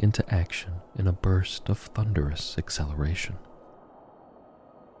 gunning into action in a burst of thunderous acceleration.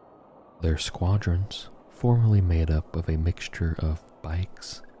 Their squadrons, formerly made up of a mixture of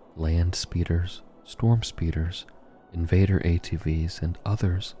bikes, land speeders, storm speeders, invader ATVs, and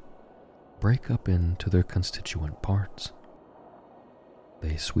others, break up into their constituent parts.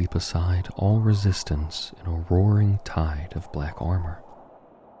 They sweep aside all resistance in a roaring tide of black armor,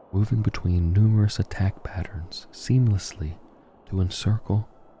 moving between numerous attack patterns seamlessly to encircle,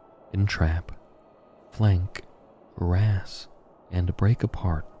 entrap, flank, harass, and break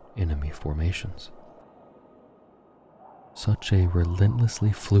apart enemy formations. Such a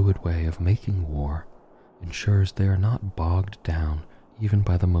relentlessly fluid way of making war ensures they are not bogged down even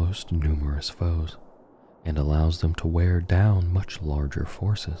by the most numerous foes, and allows them to wear down much larger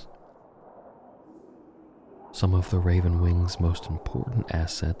forces. Some of the Raven Wing's most important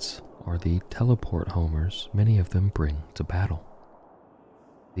assets are the teleport homers many of them bring to battle.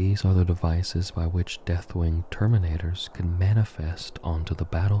 These are the devices by which Deathwing Terminators can manifest onto the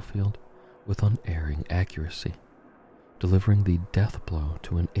battlefield with unerring accuracy, delivering the death blow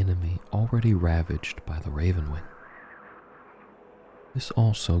to an enemy already ravaged by the Ravenwing. This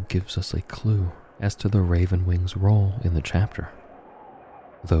also gives us a clue as to the Ravenwing's role in the chapter.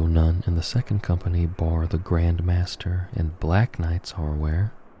 Though none in the second company bar the Grand Master and Black Knights are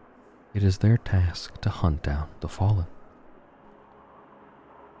aware, it is their task to hunt down the fallen.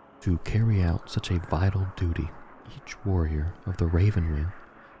 To carry out such a vital duty, each warrior of the Ravenwing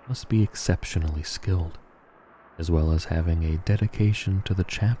must be exceptionally skilled, as well as having a dedication to the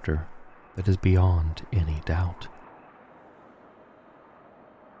chapter that is beyond any doubt.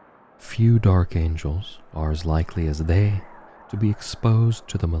 Few Dark Angels are as likely as they to be exposed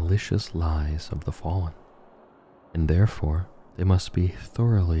to the malicious lies of the fallen, and therefore they must be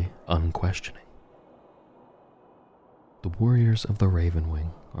thoroughly unquestioning. The warriors of the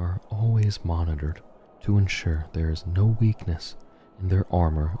Ravenwing are always monitored to ensure there is no weakness in their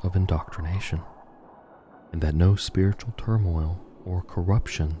armor of indoctrination, and that no spiritual turmoil or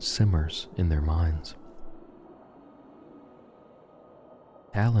corruption simmers in their minds.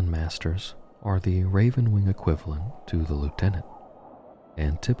 Talon Masters are the Ravenwing equivalent to the Lieutenant,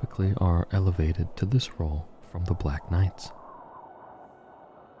 and typically are elevated to this role from the Black Knights.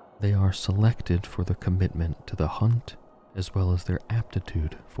 They are selected for their commitment to the hunt as well as their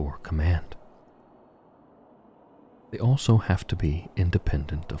aptitude for command. They also have to be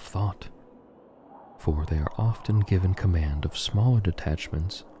independent of thought, for they are often given command of smaller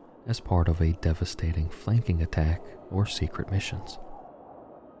detachments as part of a devastating flanking attack or secret missions.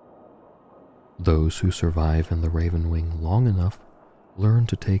 Those who survive in the Ravenwing long enough learn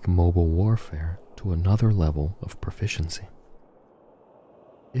to take mobile warfare to another level of proficiency.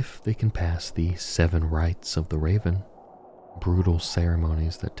 If they can pass the 7 rites of the Raven, brutal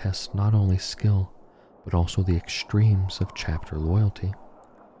ceremonies that test not only skill but also the extremes of chapter loyalty,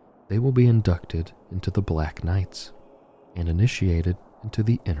 they will be inducted into the Black Knights and initiated into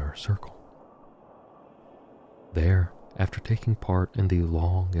the Inner Circle. There, after taking part in the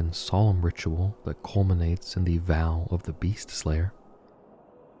long and solemn ritual that culminates in the vow of the Beast Slayer,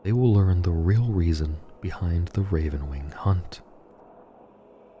 they will learn the real reason behind the Ravenwing hunt.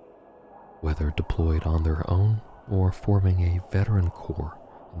 Whether deployed on their own or forming a veteran corps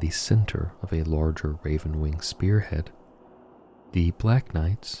in the center of a larger Ravenwing spearhead, the Black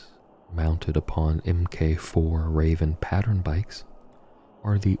Knights, mounted upon Mk4 Raven pattern bikes,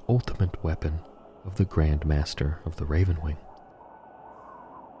 are the ultimate weapon of the Grand Master of the Ravenwing.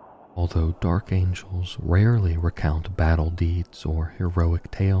 Although Dark Angels rarely recount battle deeds or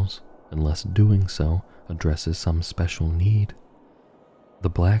heroic tales unless doing so addresses some special need, the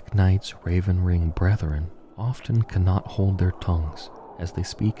Black Knight's Ravenwing brethren often cannot hold their tongues as they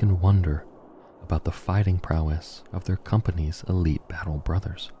speak in wonder about the fighting prowess of their company's elite battle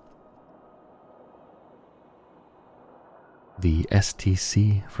brothers. The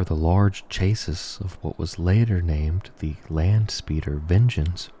STC for the large chassis of what was later named the Land Speeder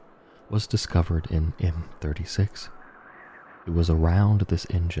Vengeance was discovered in M36. It was around this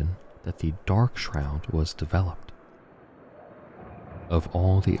engine that the Dark Shroud was developed. Of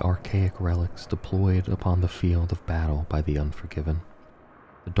all the archaic relics deployed upon the field of battle by the Unforgiven,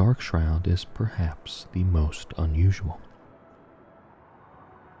 the Dark Shroud is perhaps the most unusual.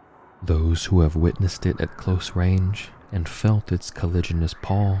 Those who have witnessed it at close range and felt its colliginous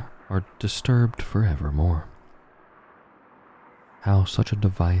paw are disturbed forevermore. How such a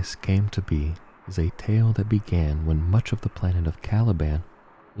device came to be is a tale that began when much of the planet of Caliban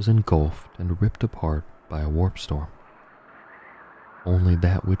was engulfed and ripped apart by a warp storm. Only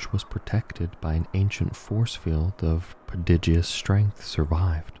that which was protected by an ancient force field of prodigious strength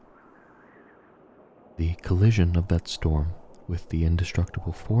survived. The collision of that storm with the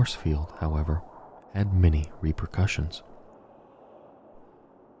indestructible force field, however, had many repercussions.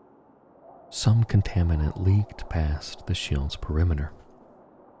 Some contaminant leaked past the shield's perimeter.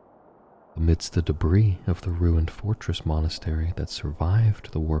 Amidst the debris of the ruined fortress monastery that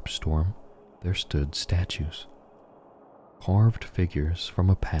survived the warp storm, there stood statues, carved figures from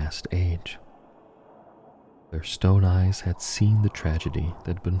a past age. Their stone eyes had seen the tragedy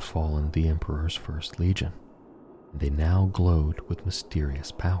that had befallen the Emperor's First Legion, and they now glowed with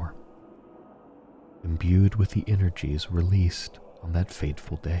mysterious power, imbued with the energies released on that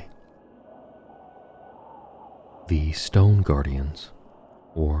fateful day. The Stone Guardians,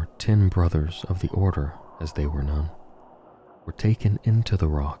 or 10 Brothers of the Order as they were known, were taken into the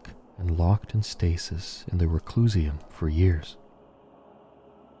rock and locked in stasis in the Reclusium for years.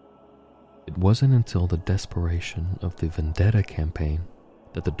 It wasn't until the desperation of the Vendetta campaign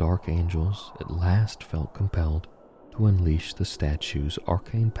that the Dark Angels at last felt compelled to unleash the statue's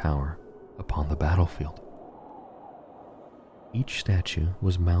arcane power upon the battlefield. Each statue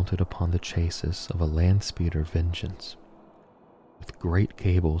was mounted upon the chassis of a landspeeder vengeance, with great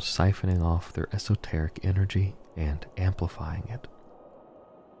cables siphoning off their esoteric energy and amplifying it.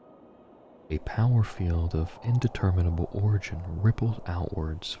 A power field of indeterminable origin rippled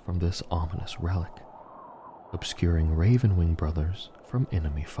outwards from this ominous relic, obscuring Ravenwing brothers from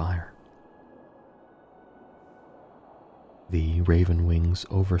enemy fire. The Ravenwing's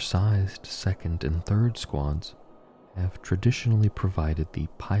oversized second and third squads have traditionally provided the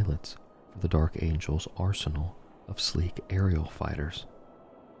pilots for the Dark Angel's arsenal of sleek aerial fighters,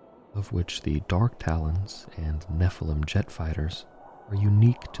 of which the Dark Talons and Nephilim jet fighters are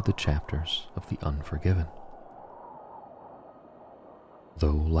unique to the chapters of the Unforgiven.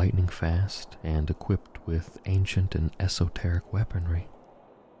 Though lightning fast and equipped with ancient and esoteric weaponry,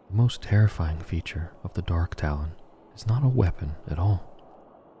 the most terrifying feature of the Dark Talon is not a weapon at all.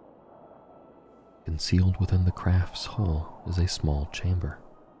 Concealed within the craft's hull is a small chamber,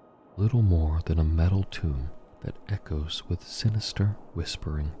 little more than a metal tomb that echoes with sinister,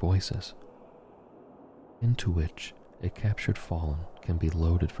 whispering voices, into which a captured fallen can be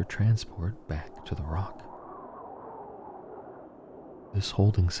loaded for transport back to the rock. This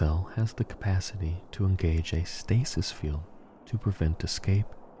holding cell has the capacity to engage a stasis field to prevent escape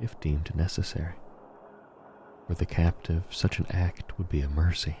if deemed necessary. For the captive, such an act would be a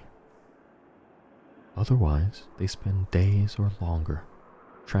mercy. Otherwise, they spend days or longer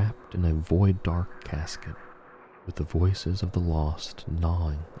trapped in a void dark casket with the voices of the lost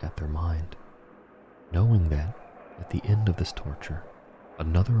gnawing at their mind, knowing that at the end of this torture,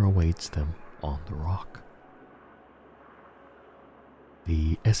 another awaits them on the rock.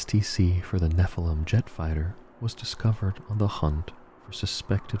 The STC for the Nephilim jet fighter was discovered on the hunt for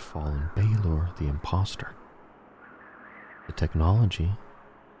suspected fallen Balor the Imposter. The technology,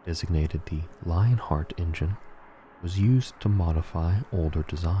 designated the Lionheart engine, was used to modify older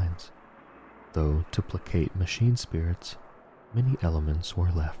designs, though to placate machine spirits, many elements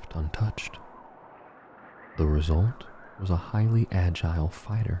were left untouched. The result was a highly agile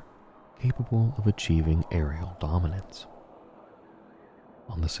fighter capable of achieving aerial dominance.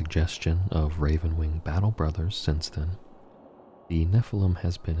 On the suggestion of Ravenwing Battle Brothers since then, the Nephilim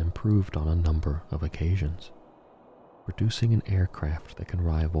has been improved on a number of occasions, producing an aircraft that can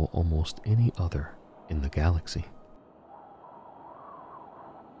rival almost any other in the galaxy.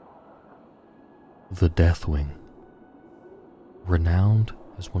 The Deathwing. Renowned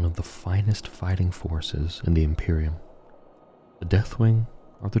as one of the finest fighting forces in the Imperium, the Deathwing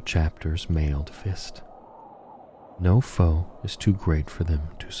are the chapter's mailed fist. No foe is too great for them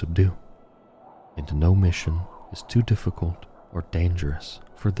to subdue, and no mission is too difficult or dangerous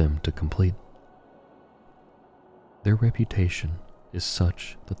for them to complete. Their reputation is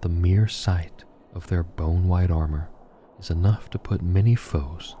such that the mere sight of their bone-white armor is enough to put many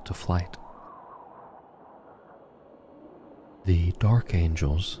foes to flight. The Dark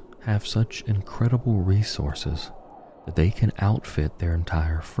Angels have such incredible resources that they can outfit their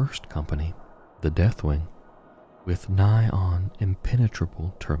entire first company, the Deathwing, with nigh-on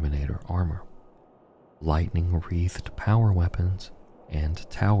impenetrable Terminator armor, lightning-wreathed power weapons, and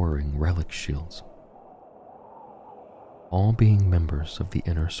towering relic shields. All being members of the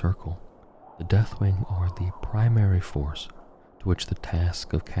Inner Circle, the Deathwing are the primary force to which the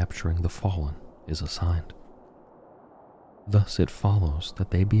task of capturing the Fallen is assigned. Thus it follows that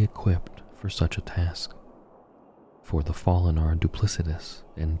they be equipped for such a task, for the Fallen are duplicitous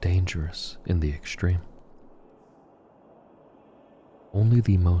and dangerous in the extreme. Only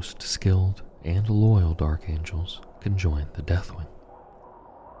the most skilled and loyal Dark Angels can join the Deathwing,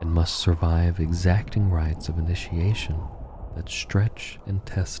 and must survive exacting rites of initiation that stretch and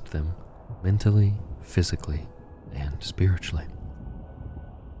test them mentally, physically, and spiritually.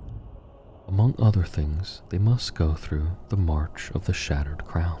 Among other things, they must go through the March of the Shattered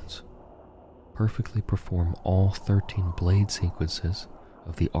Crowns, perfectly perform all 13 blade sequences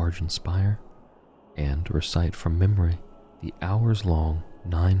of the Argent Spire, and recite from memory the hours-long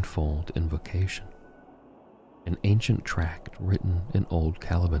ninefold invocation, an ancient tract written in Old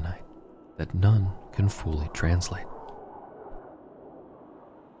Calibanite that none can fully translate.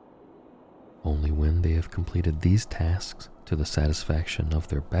 Only when they have completed these tasks to the satisfaction of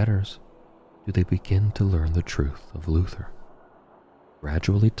their betters do they begin to learn the truth of Luther,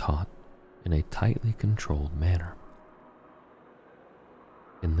 gradually taught in a tightly controlled manner.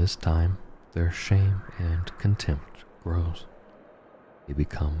 In this time, their shame and contempt grows. They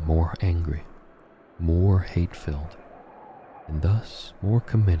become more angry, more hate-filled, and thus more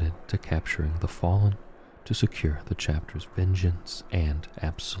committed to capturing the Fallen to secure the chapter's vengeance and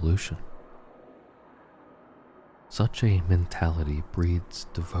absolution. Such a mentality breeds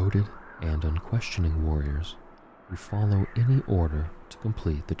devoted and unquestioning warriors who follow any order to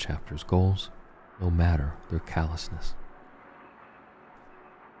complete the chapter's goals, no matter their callousness.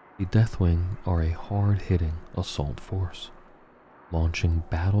 The Deathwing are a hard-hitting assault force, launching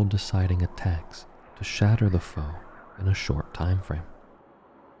battle-deciding attacks to shatter the foe in a short time frame.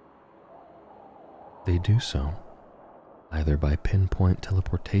 They do so either by pinpoint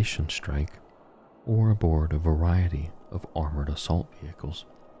teleportation strike or aboard a variety of armored assault vehicles,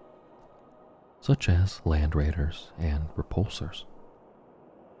 such as land raiders and repulsors.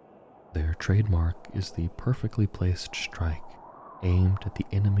 Their trademark is the perfectly placed strike aimed at the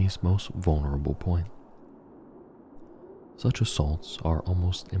enemy's most vulnerable point. Such assaults are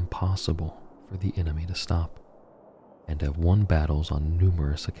almost impossible for the enemy to stop, and have won battles on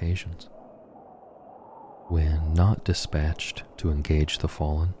numerous occasions. When not dispatched to engage the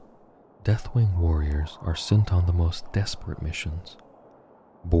fallen, Deathwing warriors are sent on the most desperate missions,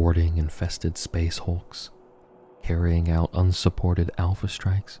 boarding infested space hulks, carrying out unsupported alpha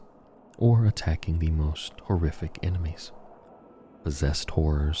strikes, or attacking the most horrific enemies: possessed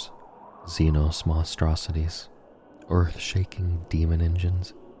horrors, Xenos monstrosities, earth-shaking demon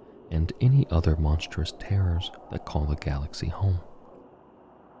engines, and any other monstrous terrors that call the galaxy home.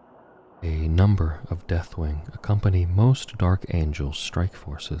 A number of Deathwing accompany most Dark Angels strike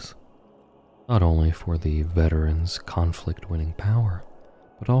forces, not only for the veterans' conflict-winning power,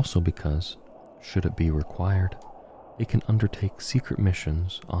 but also because, should it be required, they can undertake secret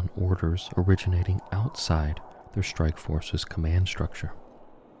missions on orders originating outside their strike force's command structure.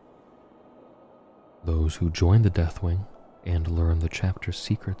 Those who join the Deathwing and learn the chapter's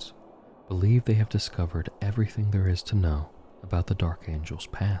secrets believe they have discovered everything there is to know about the Dark Angel's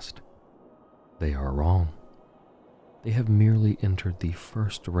past. They are wrong. They have merely entered the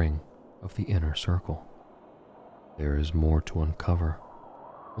first ring of the inner circle. There is more to uncover,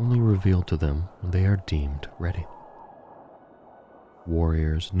 only revealed to them when they are deemed ready.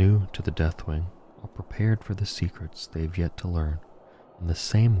 Warriors new to the Deathwing are prepared for the secrets they have yet to learn in the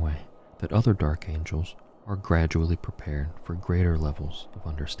same way that other Dark Angels are gradually prepared for greater levels of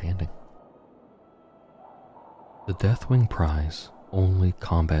understanding. The Deathwing prize only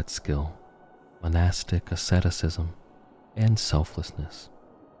combat skill, monastic asceticism, and selflessness,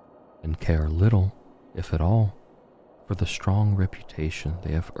 and care little, if at all, for the strong reputation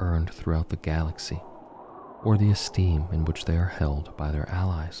they have earned throughout the galaxy, or the esteem in which they are held by their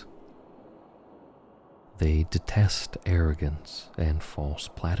allies. They detest arrogance and false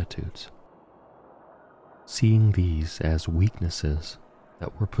platitudes, seeing these as weaknesses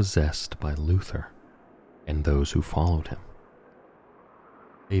that were possessed by Luther and those who followed him.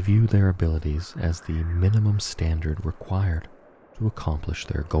 They view their abilities as the minimum standard required to accomplish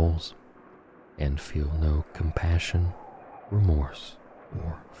their goals, and feel no compassion, remorse,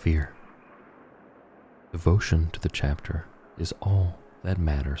 or fear. Devotion to the chapter is all that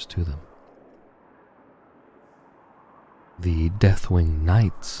matters to them. The Deathwing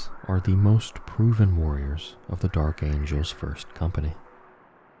Knights are the most proven warriors of the Dark Angel's first company.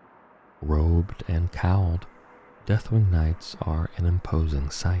 Robed and cowled, Deathwing Knights are an imposing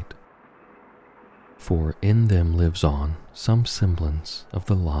sight, for in them lives on some semblance of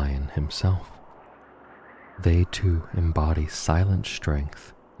the Lion himself. They too embody silent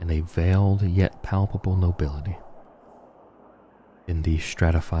strength and a veiled yet palpable nobility. In the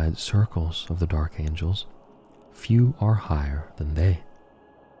stratified circles of the Dark Angels, few are higher than they,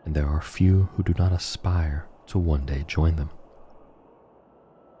 and there are few who do not aspire to one day join them.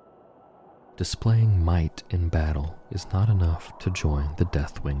 Displaying might in battle is not enough to join the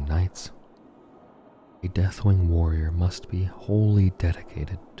Deathwing Knights. A Deathwing warrior must be wholly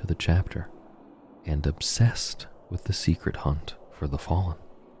dedicated to the chapter and obsessed with the secret hunt for the fallen.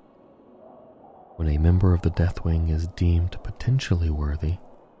 When a member of the Deathwing is deemed potentially worthy,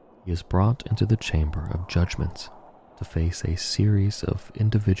 he is brought into the Chamber of Judgments to face a series of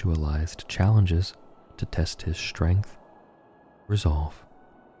individualized challenges to test his strength, resolve,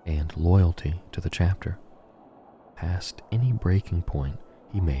 and loyalty to the chapter, past any breaking point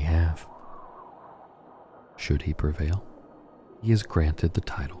he may have. Should he prevail, he is granted the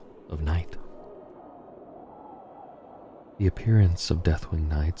title of Knight. The appearance of Deathwing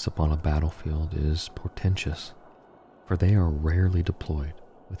Knights upon a battlefield is portentous, for they are rarely deployed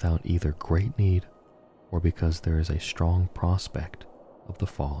without either great need or because there is a strong prospect of the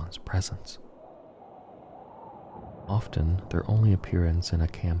fallen's presence. Often, their only appearance in a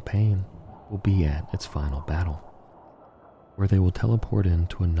campaign will be at its final battle, where they will teleport in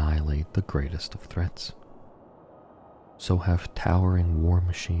to annihilate the greatest of threats. So have towering war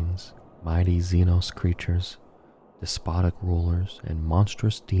machines, mighty Xenos creatures, despotic rulers, and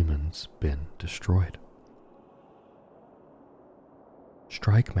monstrous demons been destroyed.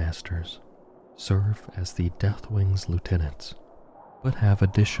 Strike Masters serve as the Deathwing's lieutenants, but have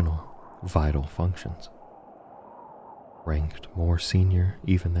additional vital functions. Ranked more senior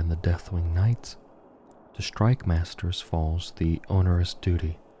even than the Deathwing Knights, to Strike Masters falls the onerous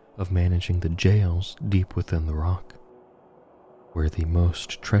duty of managing the jails deep within the rock, where the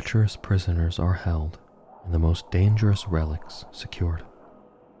most treacherous prisoners are held and the most dangerous relics secured.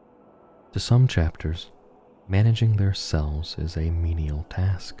 To some chapters, managing their cells is a menial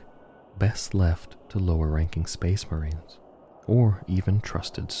task, best left to lower-ranking Space Marines, or even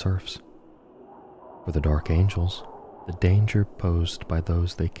trusted serfs. For the Dark Angels, the danger posed by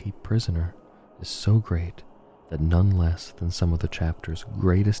those they keep prisoner is so great that none less than some of the chapter's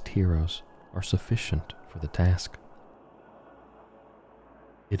greatest heroes are sufficient for the task.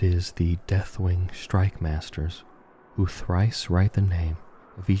 It is the Deathwing Strike Masters who thrice write the name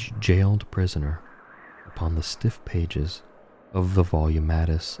of each jailed prisoner upon the stiff pages of the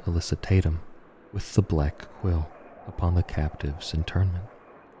Volumatus Elicitatum with the black quill upon the captive's internment,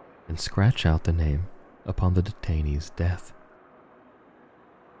 and scratch out the name upon the detainee's death.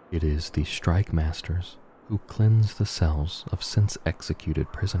 It is the Strike Masters who cleanse the cells of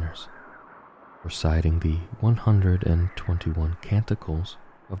since-executed prisoners, reciting the 121 canticles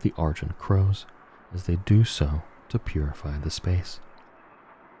of the Argent Crows as they do so to purify the space.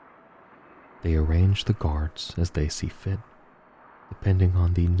 They arrange the guards as they see fit, depending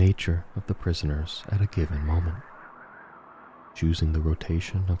on the nature of the prisoners at a given moment, choosing the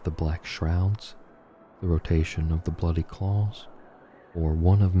rotation of the Black Shrouds, the rotation of the Bloody Claws, or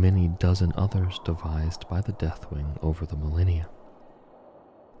one of many dozen others devised by the Deathwing over the millennia.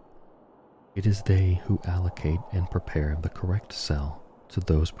 It is they who allocate and prepare the correct cell to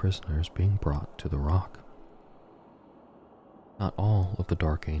those prisoners being brought to the rock. Not all of the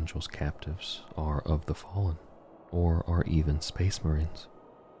Dark Angel's captives are of the Fallen, or are even Space Marines.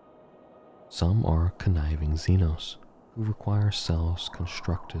 Some are conniving Xenos, who require cells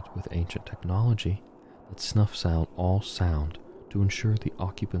constructed with ancient technology that snuffs out all sound to ensure the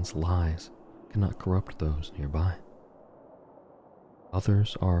occupants' lies cannot corrupt those nearby.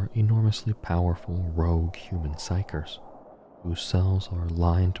 Others are enormously powerful rogue human psychers, whose cells are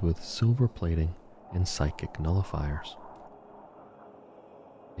lined with silver plating and psychic nullifiers.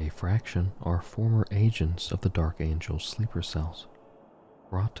 A fraction are former agents of the Dark Angel's sleeper cells,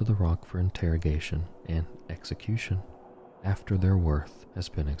 brought to the rock for interrogation and execution after their worth has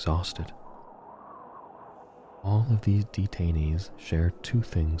been exhausted. All of these detainees share two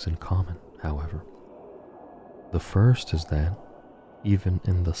things in common, however. The first is that, even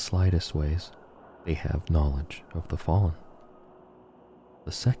in the slightest ways, they have knowledge of the Fallen.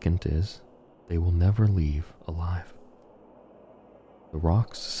 The second is they will never leave alive. The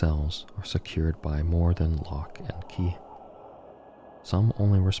rock's cells are secured by more than lock and key. Some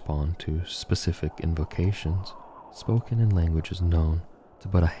only respond to specific invocations spoken in languages known to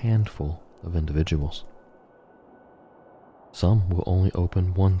but a handful of individuals. Some will only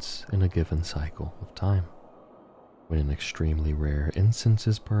open once in a given cycle of time, when an extremely rare incense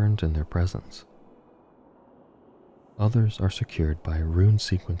is burned in their presence. Others are secured by rune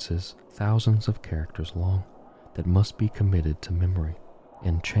sequences thousands of characters long that must be committed to memory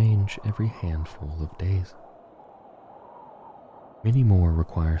and change every handful of days. Many more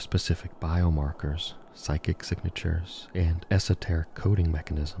require specific biomarkers, psychic signatures, and esoteric coding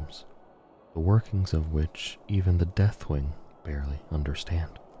mechanisms, the workings of which even the Deathwing barely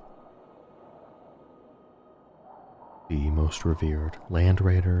understand. The most revered land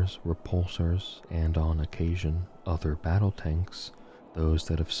raiders, repulsors, and on occasion other battle tanks, those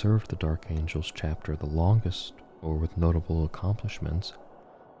that have served the Dark Angels chapter the longest or with notable accomplishments,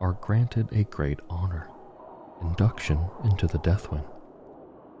 are granted a great honor, induction into the Deathwing.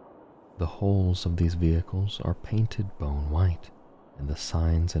 The hulls of these vehicles are painted bone white, and the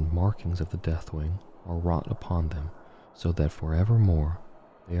signs and markings of the Deathwing are wrought upon them so that forevermore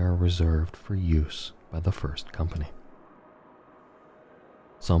they are reserved for use by the First Company.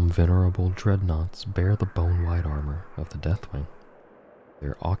 Some venerable dreadnoughts bear the bone-white armor of the Deathwing,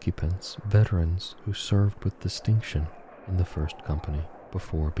 their occupants veterans who served with distinction in the First Company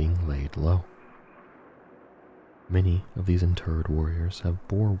before being laid low. Many of these interred warriors have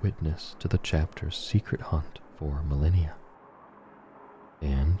bore witness to the chapter's secret hunt for millennia,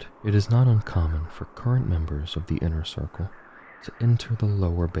 and it is not uncommon for current members of the Inner Circle to enter the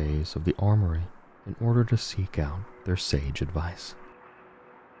lower bays of the armory in order to seek out their sage advice.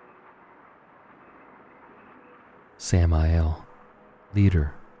 Samael,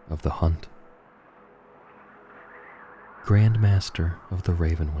 leader of the hunt. Grandmaster of the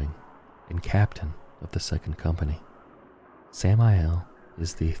Raven Wing and Captain of the Second Company, Samael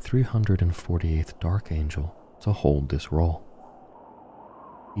is the 348th Dark Angel to hold this role.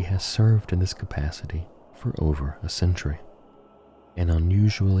 He has served in this capacity for over a century, an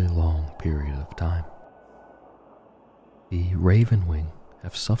unusually long period of time. The Raven Wing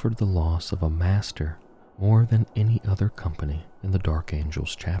have suffered the loss of a master more than any other company in the Dark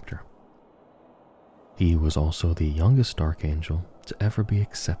Angels chapter. He was also the youngest Dark Angel to ever be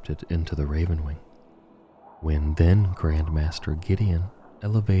accepted into the Raven Wing, when then Grandmaster Gideon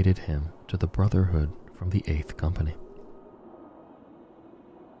elevated him to the Brotherhood from the 8th Company.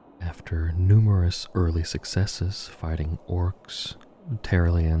 After numerous early successes fighting orcs,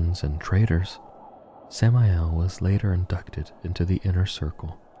 Terralians, and traitors, Samael was later inducted into the Inner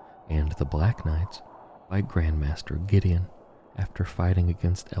Circle and the Black Knights by Grandmaster Gideon after fighting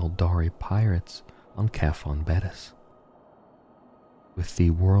against Eldari pirates on Kafon Betis. With the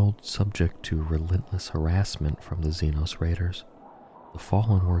world subject to relentless harassment from the Xenos raiders, the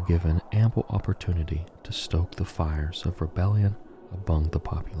Fallen were given ample opportunity to stoke the fires of rebellion among the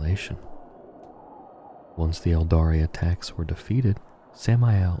population. Once the Eldari attacks were defeated,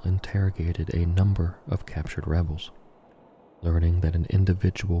 Samael interrogated a number of captured rebels, learning that an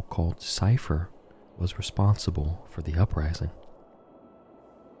individual called Cypher was responsible for the uprising.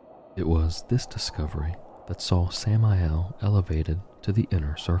 It was this discovery that saw Samael elevated to the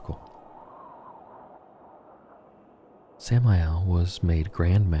Inner Circle. Samael was made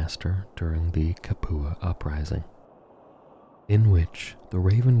Grandmaster during the Kapua Uprising, in which the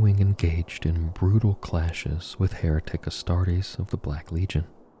Raven Wing engaged in brutal clashes with heretic Astartes of the Black Legion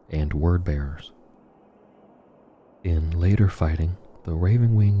and Wordbearers. In later fighting, the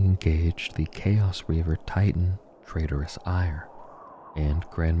Raven Wing engaged the Chaos Reaver Titan Traitorous Ire, and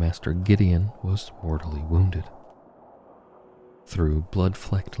Grandmaster Gideon was mortally wounded. Through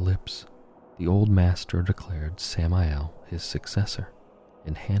blood-flecked lips, the old master declared Samael his successor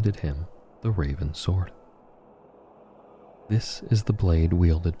and handed him the Raven Sword. This is the blade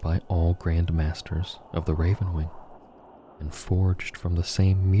wielded by all Grand Masters of the Raven Wing, and forged from the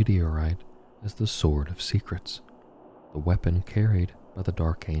same meteorite as the Sword of Secrets, the weapon carried by the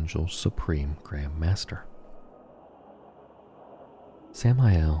Dark Angel's Supreme Grand Master.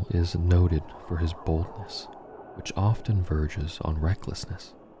 Samael is noted for his boldness, which often verges on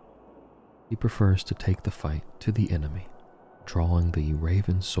recklessness. He prefers to take the fight to the enemy, drawing the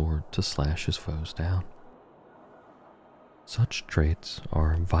Raven Sword to slash his foes down. Such traits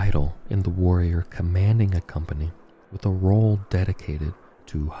are vital in the warrior commanding a company with a role dedicated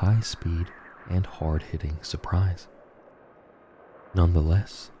to high speed and hard-hitting surprise.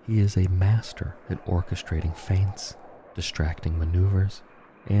 Nonetheless, he is a master at orchestrating feints, distracting maneuvers,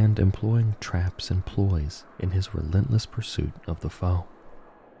 and employing traps and ploys in his relentless pursuit of the foe.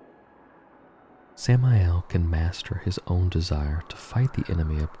 Samael can master his own desire to fight the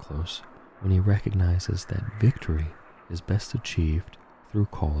enemy up close when he recognizes that victory is best achieved through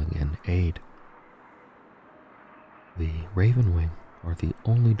calling in aid. The Raven Wing are the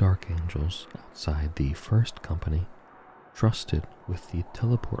only Dark Angels outside the First Company trusted with the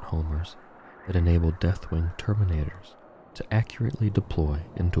teleport homers that enable Deathwing Terminators to accurately deploy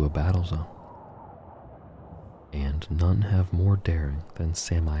into a battle zone. And none have more daring than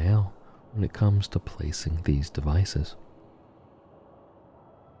Samael when it comes to placing these devices.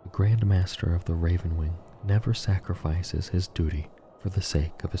 The Grand Master of the Raven Wing never sacrifices his duty for the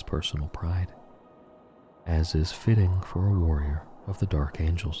sake of his personal pride, as is fitting for a warrior of the Dark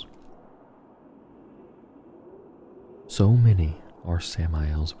Angels. So many are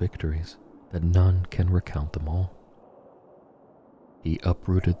Samael's victories that none can recount them all. He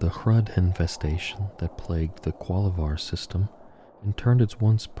uprooted the Hrud infestation that plagued the Qualivar system and turned its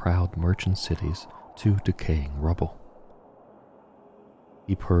once proud merchant cities to decaying rubble.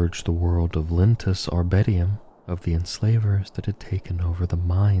 He purged the world of Lintus Arbedium of the enslavers that had taken over the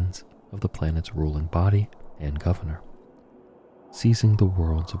minds of the planet's ruling body and governor, seizing the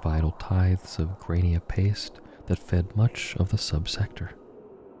world's vital tithes of grania paste that fed much of the subsector.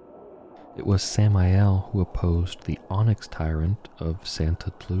 It was Samael who opposed the Onyx tyrant of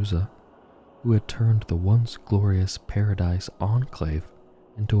Santa Tluza, who had turned the once glorious Paradise Enclave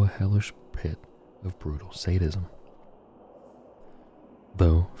into a hellish pit of brutal sadism.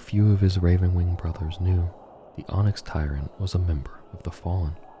 Though few of his Ravenwing brothers knew, the Onyx tyrant was a member of the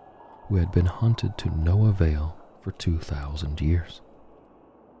Fallen, who had been hunted to no avail for 2,000 years.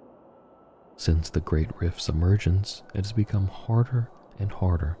 Since the Great Rift's emergence, it has become harder and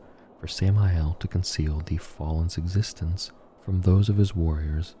harder for Samael to conceal the Fallen's existence from those of his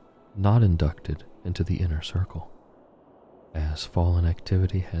warriors not inducted into the Inner Circle. as fallen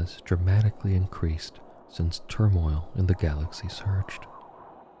activity has dramatically increased since turmoil in the galaxy surged.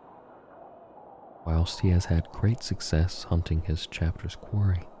 Whilst he has had great success hunting his chapter's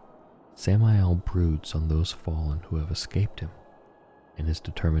quarry, Samael broods on those fallen who have escaped him, and his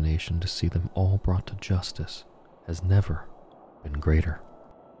determination to see them all brought to justice has never been greater.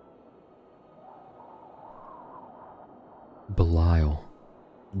 Belial,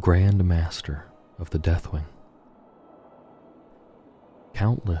 Grand Master of the Deathwing.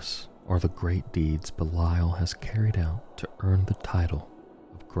 Countless are the great deeds Belial has carried out to earn the title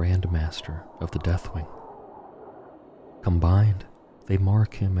of Grand Master of the Deathwing. Combined, they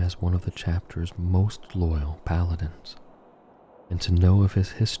mark him as one of the chapter's most loyal paladins, and to know of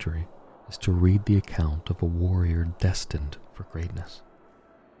his history is to read the account of a warrior destined for greatness.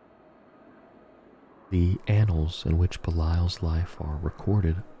 The annals in which Belial's life are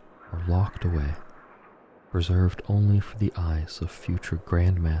recorded are locked away, preserved only for the eyes of future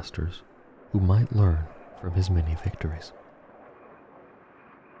grandmasters who might learn from his many victories.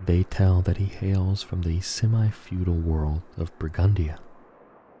 They tell that he hails from the semi-feudal world of Burgundia,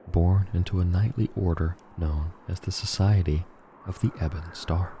 born into a knightly order known as the Society of the Ebon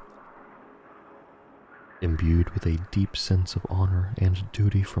Star. Imbued with a deep sense of honor and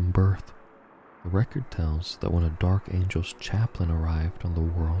duty from birth, the record tells that when a Dark Angel's chaplain arrived on the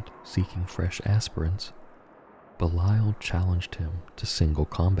world seeking fresh aspirants, Belial challenged him to single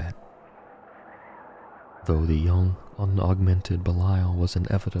combat. Though the young, unaugmented Belial was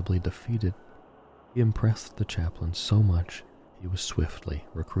inevitably defeated, he impressed the chaplain so much he was swiftly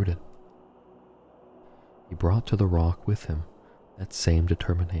recruited. He brought to the rock with him that same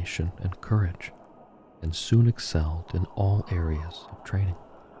determination and courage, and soon excelled in all areas of training.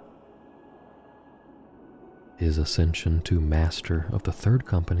 His ascension to Master of the Third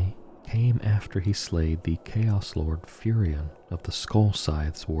Company came after he slayed the Chaos Lord Furion of the Skull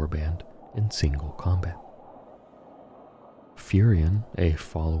Scythes warband in single combat. Furion, a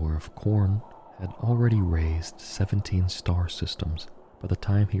follower of Khorne, had already raised 17 star systems by the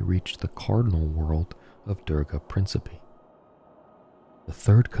time he reached the cardinal world of Durga Principe. The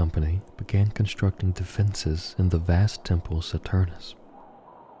Third Company began constructing defenses in the vast temple Saturnus.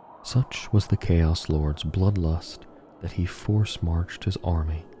 Such was the Chaos Lord's bloodlust that he force-marched his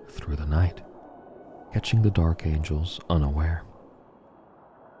army through the night, catching the Dark Angels unaware.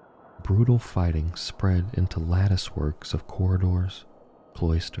 Brutal fighting spread into lattice works of corridors,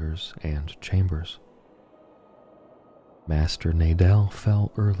 cloisters, and chambers. Master Nadel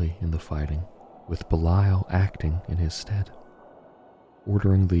fell early in the fighting, with Belial acting in his stead.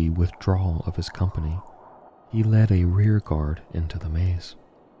 Ordering the withdrawal of his company, he led a rear guard into the maze.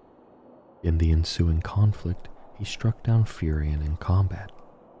 In the ensuing conflict, he struck down Furion in combat.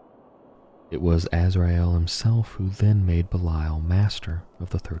 It was Azrael himself who then made Belial master of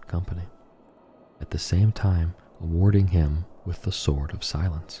the Third Company, at the same time awarding him with the Sword of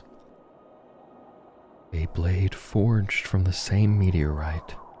Silence, a blade forged from the same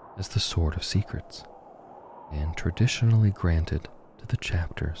meteorite as the Sword of Secrets, and traditionally granted to the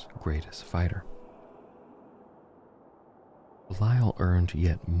chapter's greatest fighter. Belial earned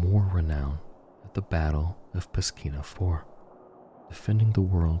yet more renown at the Battle of Pesquina IV, defending the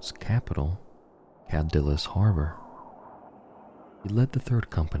world's capital, Cadillus Harbor. He led the Third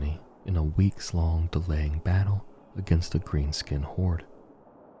Company in a weeks-long delaying battle against the Greenskin Horde.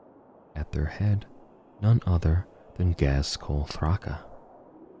 At their head, none other than Ghazghkull Thraka,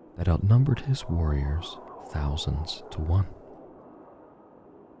 that outnumbered his warriors thousands to one.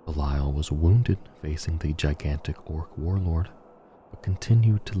 Belial was wounded facing the gigantic orc warlord, but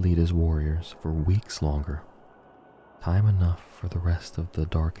continued to lead his warriors for weeks longer, time enough for the rest of the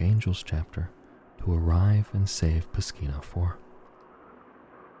Dark Angels chapter to arrive and save Pesquina IV.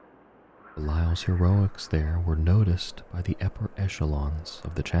 Belial's heroics there were noticed by the upper echelons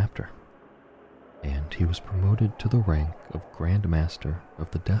of the chapter, and he was promoted to the rank of Grand Master of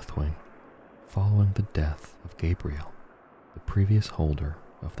the Deathwing following the death of Gabriel, the previous holder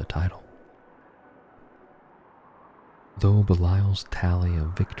of the title. Though Belial's tally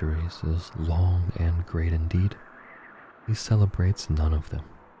of victories is long and great indeed, he celebrates none of them,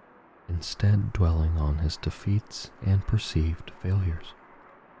 instead dwelling on his defeats and perceived failures.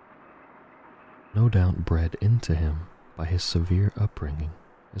 No doubt bred into him by his severe upbringing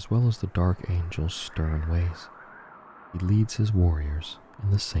as well as the Dark Angel's stern ways, he leads his warriors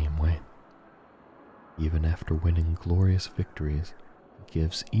in the same way. Even after winning glorious victories, he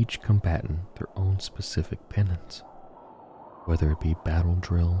gives each combatant their own specific penance, whether it be battle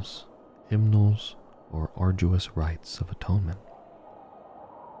drills, hymnals, or arduous rites of atonement.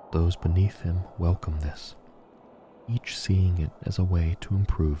 Those beneath him welcome this, each seeing it as a way to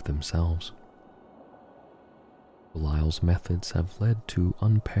improve themselves. Belial's methods have led to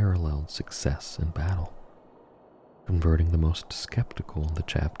unparalleled success in battle, converting the most skeptical in the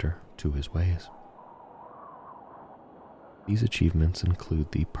chapter to his ways. These achievements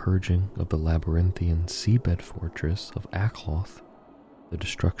include the purging of the labyrinthian seabed fortress of Akloth, the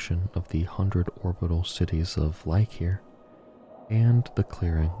destruction of the 100 orbital cities of Lykir, and the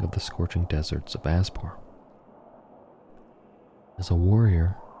clearing of the scorching deserts of Aspor. As a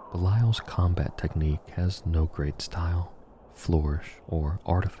warrior, Belial's combat technique has no great style, flourish, or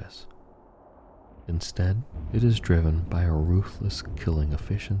artifice. Instead, it is driven by a ruthless killing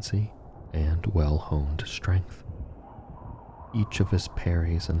efficiency and well-honed strength. Each of his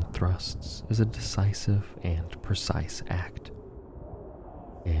parries and thrusts is a decisive and precise act,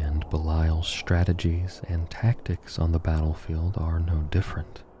 and Belial's strategies and tactics on the battlefield are no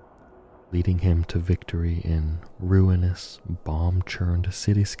different, leading him to victory in ruinous, bomb-churned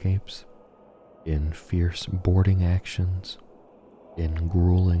cityscapes, in fierce boarding actions, in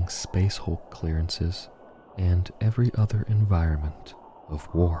grueling space hulk clearances, and every other environment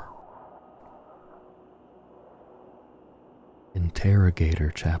of war. Interrogator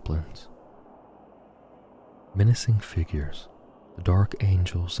chaplains. Menacing figures, the Dark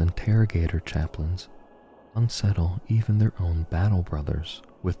Angels' interrogator chaplains unsettle even their own battle brothers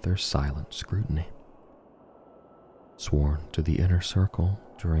with their silent scrutiny. Sworn to the inner circle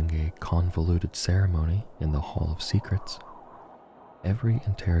during a convoluted ceremony in the Hall of Secrets, every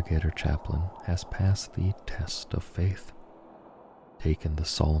interrogator chaplain has passed the test of faith, taken the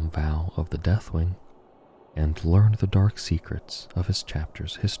solemn vow of the Deathwing, and learned the dark secrets of his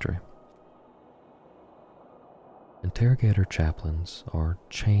chapter's history. Interrogator chaplains are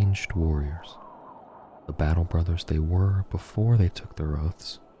changed warriors. The battle brothers they were before they took their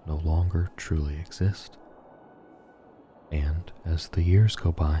oaths no longer truly exist. And as the years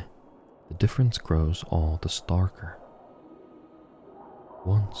go by, the difference grows all the starker.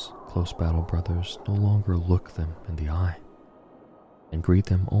 Once close battle brothers no longer look them in the eye and greet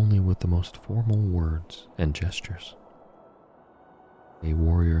them only with the most formal words and gestures. A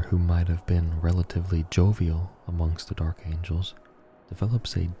warrior who might have been relatively jovial amongst the Dark Angels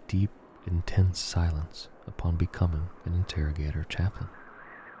develops a deep, intense silence upon becoming an interrogator chaplain.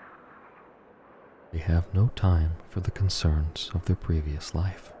 They have no time for the concerns of their previous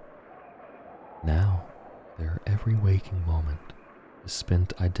life. Now, their every waking moment is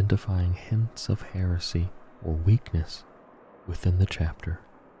spent identifying hints of heresy or weakness within the chapter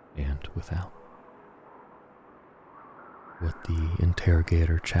and without. What the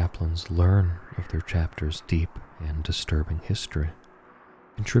interrogator chaplains learn of their chapter's deep and disturbing history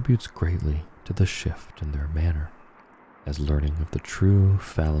contributes greatly to the shift in their manner, as learning of the true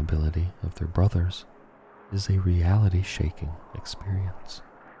fallibility of their brothers is a reality-shaking experience.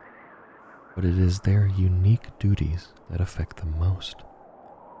 But it is their unique duties that affect them most.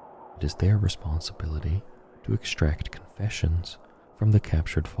 It is their responsibility to extract confessions from the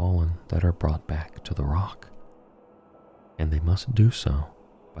captured fallen that are brought back to the rock, and they must do so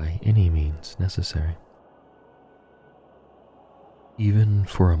by any means necessary. Even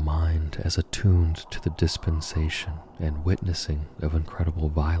for a mind as attuned to the dispensation and witnessing of incredible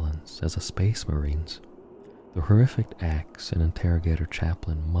violence as a Space Marine's, the horrific acts an interrogator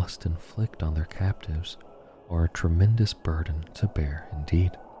chaplain must inflict on their captives are a tremendous burden to bear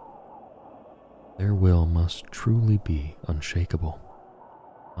indeed. Their will must truly be unshakable,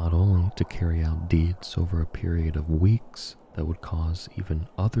 not only to carry out deeds over a period of weeks that would cause even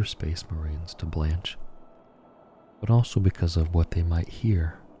other Space Marines to blanch, but also because of what they might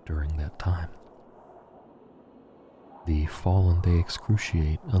hear during that time. The fallen they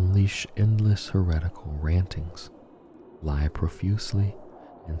excruciate unleash endless heretical rantings, lie profusely,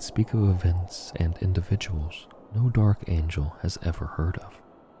 and speak of events and individuals no Dark Angel has ever heard of.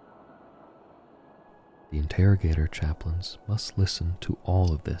 The interrogator chaplains must listen to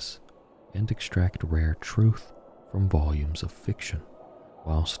all of this and extract rare truth from volumes of fiction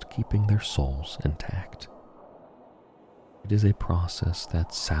whilst keeping their souls intact. It is a process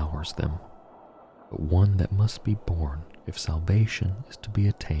that sours them, but one that must be borne if salvation is to be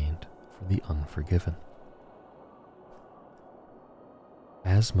attained for the unforgiven.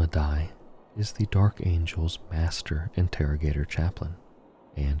 Asmodai is the Dark Angel's master interrogator chaplain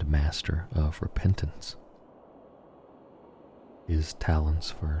and master of repentance. His talents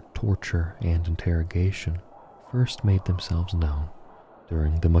for torture and interrogation first made themselves known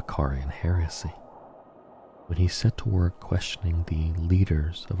during the Makarian heresy, when he set to work questioning the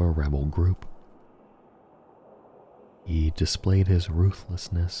leaders of a rebel group. He displayed his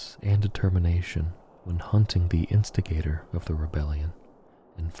ruthlessness and determination when hunting the instigator of the rebellion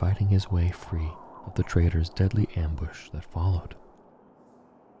and fighting his way free of the traitor's deadly ambush that followed.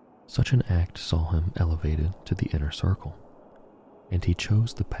 Such an act saw him elevated to the inner circle, and he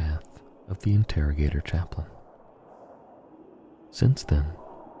chose the path of the interrogator chaplain. Since then,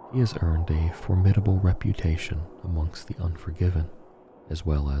 he has earned a formidable reputation amongst the unforgiven, as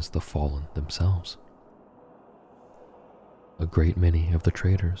well as the fallen themselves. A great many of the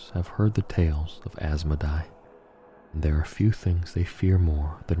traitors have heard the tales of Asmodai, and there are few things they fear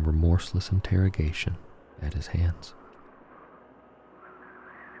more than remorseless interrogation at his hands.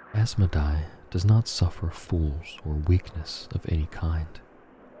 Asmodai does not suffer fools or weakness of any kind.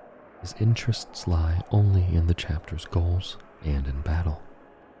 His interests lie only in the chapter's goals and in battle.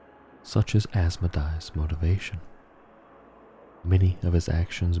 Such is Asmodai's motivation. Many of his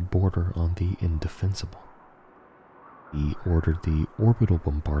actions border on the indefensible. He ordered the orbital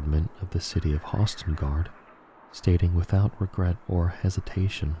bombardment of the city of Hostengard, stating without regret or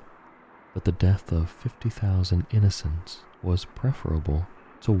hesitation that the death of 50,000 innocents was preferable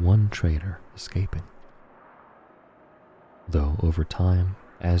to one traitor escaping. Though over time,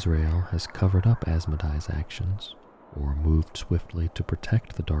 Azrael has covered up Asmodai's actions or moved swiftly to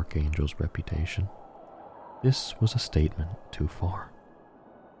protect the Dark Angel's reputation, this was a statement too far.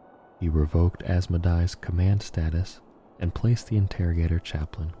 He revoked Asmodai's command status and placed the interrogator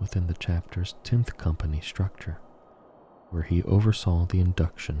chaplain within the chapter's 10th company structure, where he oversaw the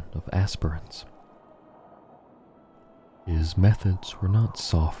induction of aspirants. His methods were not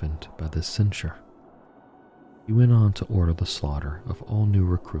softened by this censure. He went on to order the slaughter of all new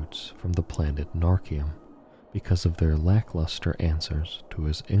recruits from the planet Narkium because of their lackluster answers to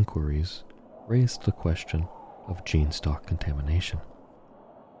his inquiries raised the question of gene stock contamination.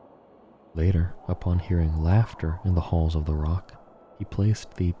 Later, upon hearing laughter in the halls of the Rock, he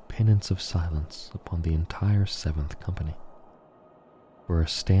placed the penance of silence upon the entire 7th company. For a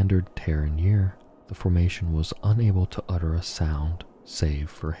standard Terran year, the formation was unable to utter a sound save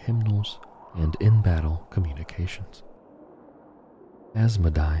for hymnals and in-battle communications.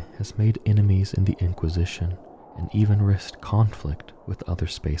 Asmodai has made enemies in the Inquisition and even risked conflict with other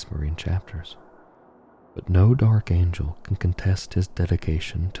Space Marine chapters. But no Dark Angel can contest his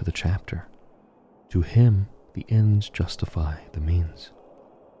dedication to the chapter. To him, the ends justify the means.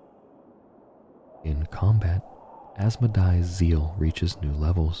 In combat, Asmodai's zeal reaches new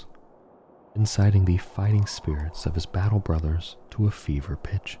levels, inciting the fighting spirits of his battle brothers to a fever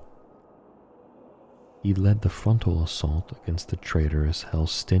pitch. He led the frontal assault against the traitorous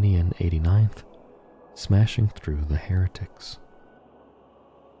Helstinian 89th, smashing through the heretics.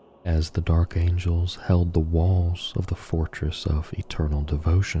 As the Dark Angels held the walls of the Fortress of Eternal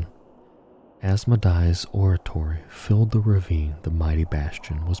Devotion, Asmodai's oratory filled the ravine the mighty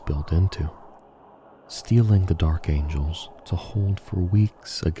bastion was built into, steeling the Dark Angels to hold for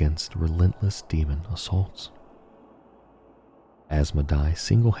weeks against relentless demon assaults. Asmodai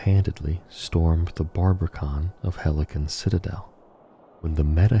single-handedly stormed the Barbican of Helicon's citadel when the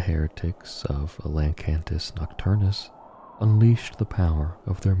meta-heretics of Elancantis Nocturnus unleashed the power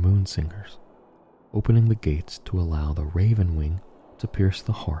of their moonsingers, opening the gates to allow the Ravenwing to pierce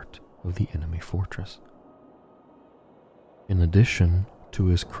the heart of the enemy fortress. In addition to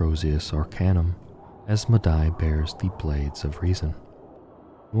his Crozius Arcanum, Asmodai bears the Blades of Reason,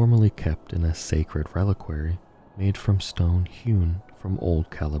 normally kept in a sacred reliquary made from stone hewn from old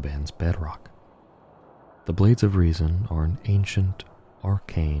Caliban's bedrock. The Blades of Reason are an ancient,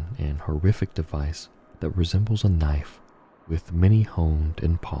 arcane, and horrific device that resembles a knife with many honed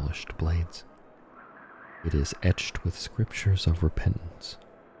and polished blades. It is etched with scriptures of repentance,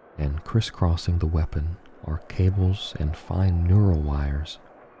 and crisscrossing the weapon are cables and fine neural wires,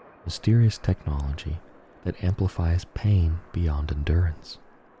 mysterious technology that amplifies pain beyond endurance.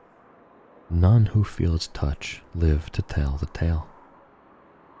 None who feel its touch live to tell the tale.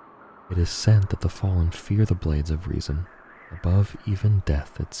 It is said that the fallen fear the Blades of Reason above even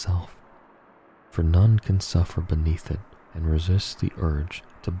death itself, for none can suffer beneath it and resist the urge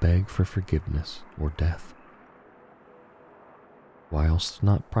to beg for forgiveness or death. Whilst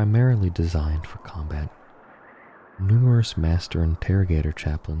not primarily designed for combat, numerous master interrogator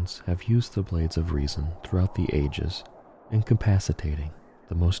chaplains have used the Blades of Reason throughout the ages, incapacitating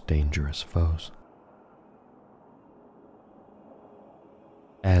the most dangerous foes.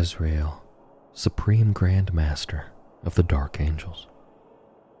 Azrael, Supreme Grand Master of the Dark Angels.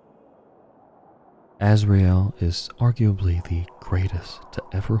 Azrael is arguably the greatest to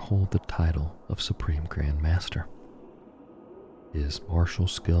ever hold the title of Supreme Grand Master. His martial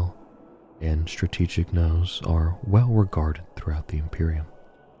skill and strategic nose are well regarded throughout the Imperium.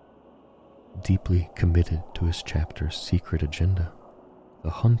 Deeply committed to his chapter's secret agenda, the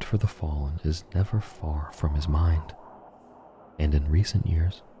hunt for the fallen is never far from his mind, and in recent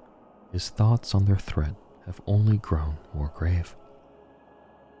years, his thoughts on their threat have only grown more grave.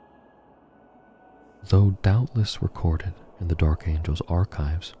 Though doubtless recorded in the Dark Angel's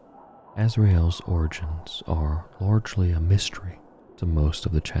archives, Azrael's origins are largely a mystery to most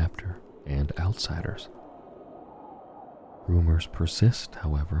of the chapter and outsiders. Rumors persist,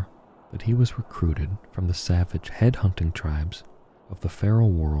 however, that he was recruited from the savage headhunting tribes of the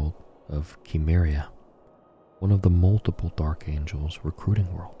feral world of Chimeria, one of the multiple Dark Angel's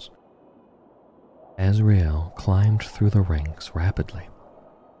recruiting worlds. Azrael climbed through the ranks rapidly.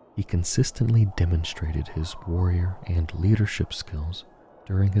 He consistently demonstrated his warrior and leadership skills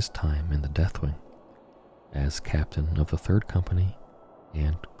during his time in the Deathwing, as captain of the 3rd Company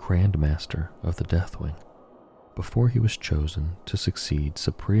and Grand Master of the Deathwing, before he was chosen to succeed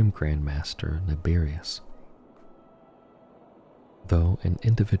Supreme Grand Master Niberius. Though an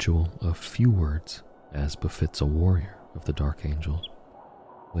individual of few words, as befits a warrior of the Dark Angels,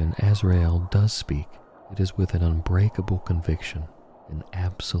 when Azrael does speak, it is with an unbreakable conviction and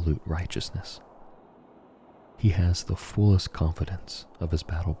absolute righteousness. He has the fullest confidence of his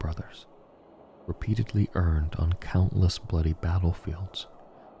battle brothers, repeatedly earned on countless bloody battlefields,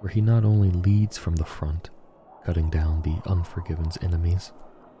 where he not only leads from the front, cutting down the Unforgiven's enemies,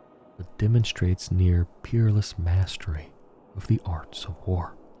 but demonstrates near peerless mastery of the arts of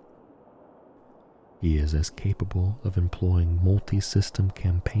war. He is as capable of employing multi-system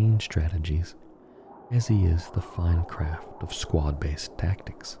campaign strategies as he is the fine craft of squad-based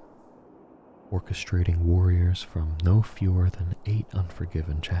tactics, orchestrating warriors from no fewer than 8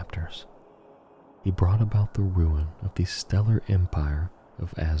 Unforgiven chapters. He brought about the ruin of the stellar empire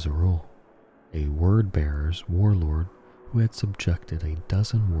of Azarul, a word-bearer's warlord who had subjected a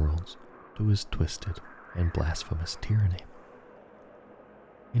dozen worlds to his twisted and blasphemous tyranny.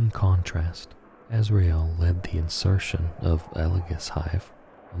 In contrast, Azrael led the insertion of Elegus Hive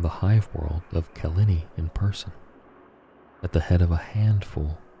on the hive world of Kelini in person, at the head of a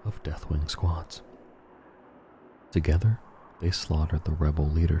handful of Deathwing squads. Together, they slaughtered the rebel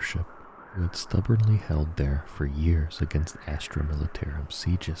leadership who had stubbornly held there for years against Astra Militarum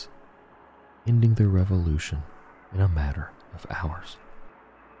sieges, ending their revolution in a matter of hours.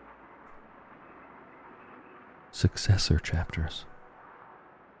 Successor chapters.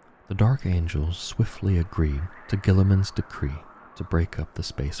 The Dark Angels swiftly agreed to Gilliman's decree to break up the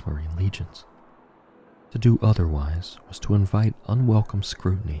Space Marine legions. To do otherwise was to invite unwelcome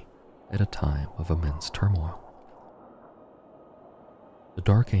scrutiny at a time of immense turmoil. The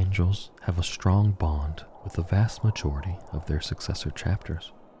Dark Angels have a strong bond with the vast majority of their successor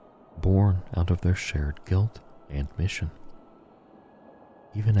chapters, born out of their shared guilt and mission.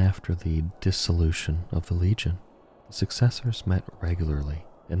 Even after the dissolution of the Legion, the successors met regularly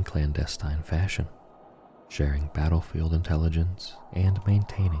in clandestine fashion, sharing battlefield intelligence and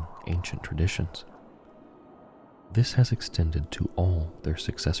maintaining ancient traditions. This has extended to all their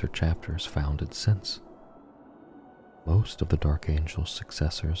successor chapters founded since. Most of the Dark Angel's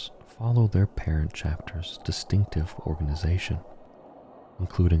successors follow their parent chapter's distinctive organization,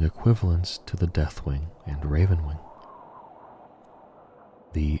 including equivalents to the Deathwing and Ravenwing.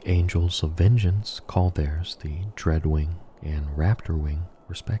 The Angels of Vengeance call theirs the Dreadwing and Raptorwing,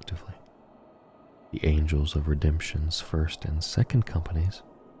 respectively. The Angels of Redemption's 1st and 2nd companies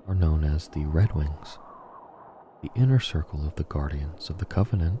are known as the Red Wings. The inner circle of the Guardians of the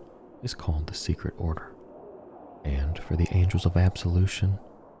Covenant is called the Secret Order, and for the Angels of Absolution,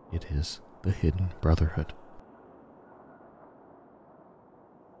 it is the Hidden Brotherhood.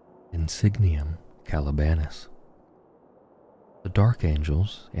 Insignium Calibanus. The Dark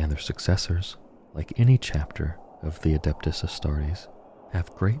Angels and their successors, like any chapter of the Adeptus Astartes,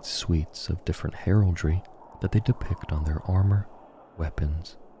 have great suites of different heraldry that they depict on their armor,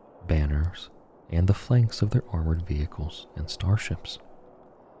 weapons, banners, and the flanks of their armored vehicles and starships.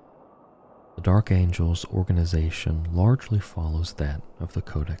 The Dark Angels organization largely follows that of the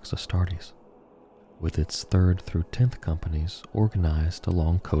Codex Astartes, with its 3rd through 10th companies organized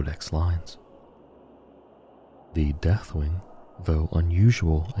along Codex lines. The Deathwing, though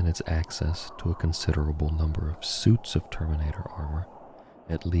unusual in its access to a considerable number of suits of Terminator armor,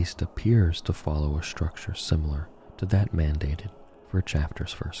 at least appears to follow a structure similar to that mandated for a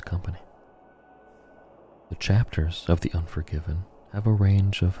chapter's 1st company. The chapters of the Unforgiven have a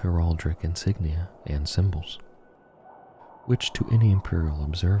range of heraldic insignia and symbols, which to any Imperial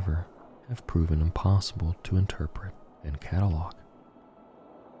observer have proven impossible to interpret and catalog.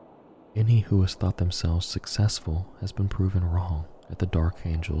 Any who has thought themselves successful has been proven wrong at the Dark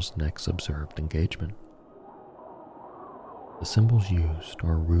Angel's next observed engagement. The symbols used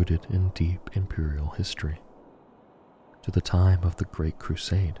are rooted in deep imperial history, to the time of the Great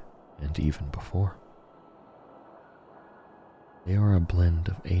Crusade and even before. They are a blend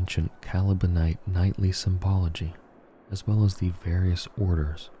of ancient Calibanite knightly symbology as well as the various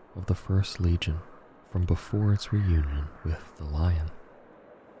orders of the First Legion from before its reunion with the Lion.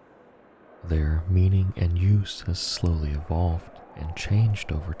 Their meaning and use has slowly evolved and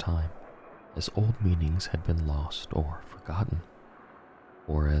changed over time as old meanings had been lost or forgotten,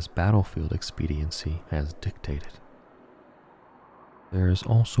 or as battlefield expediency has dictated. There is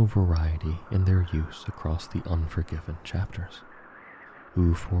also variety in their use across the Unforgiven chapters,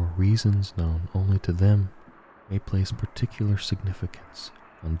 who for reasons known only to them may place particular significance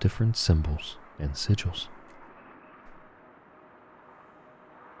on different symbols and sigils.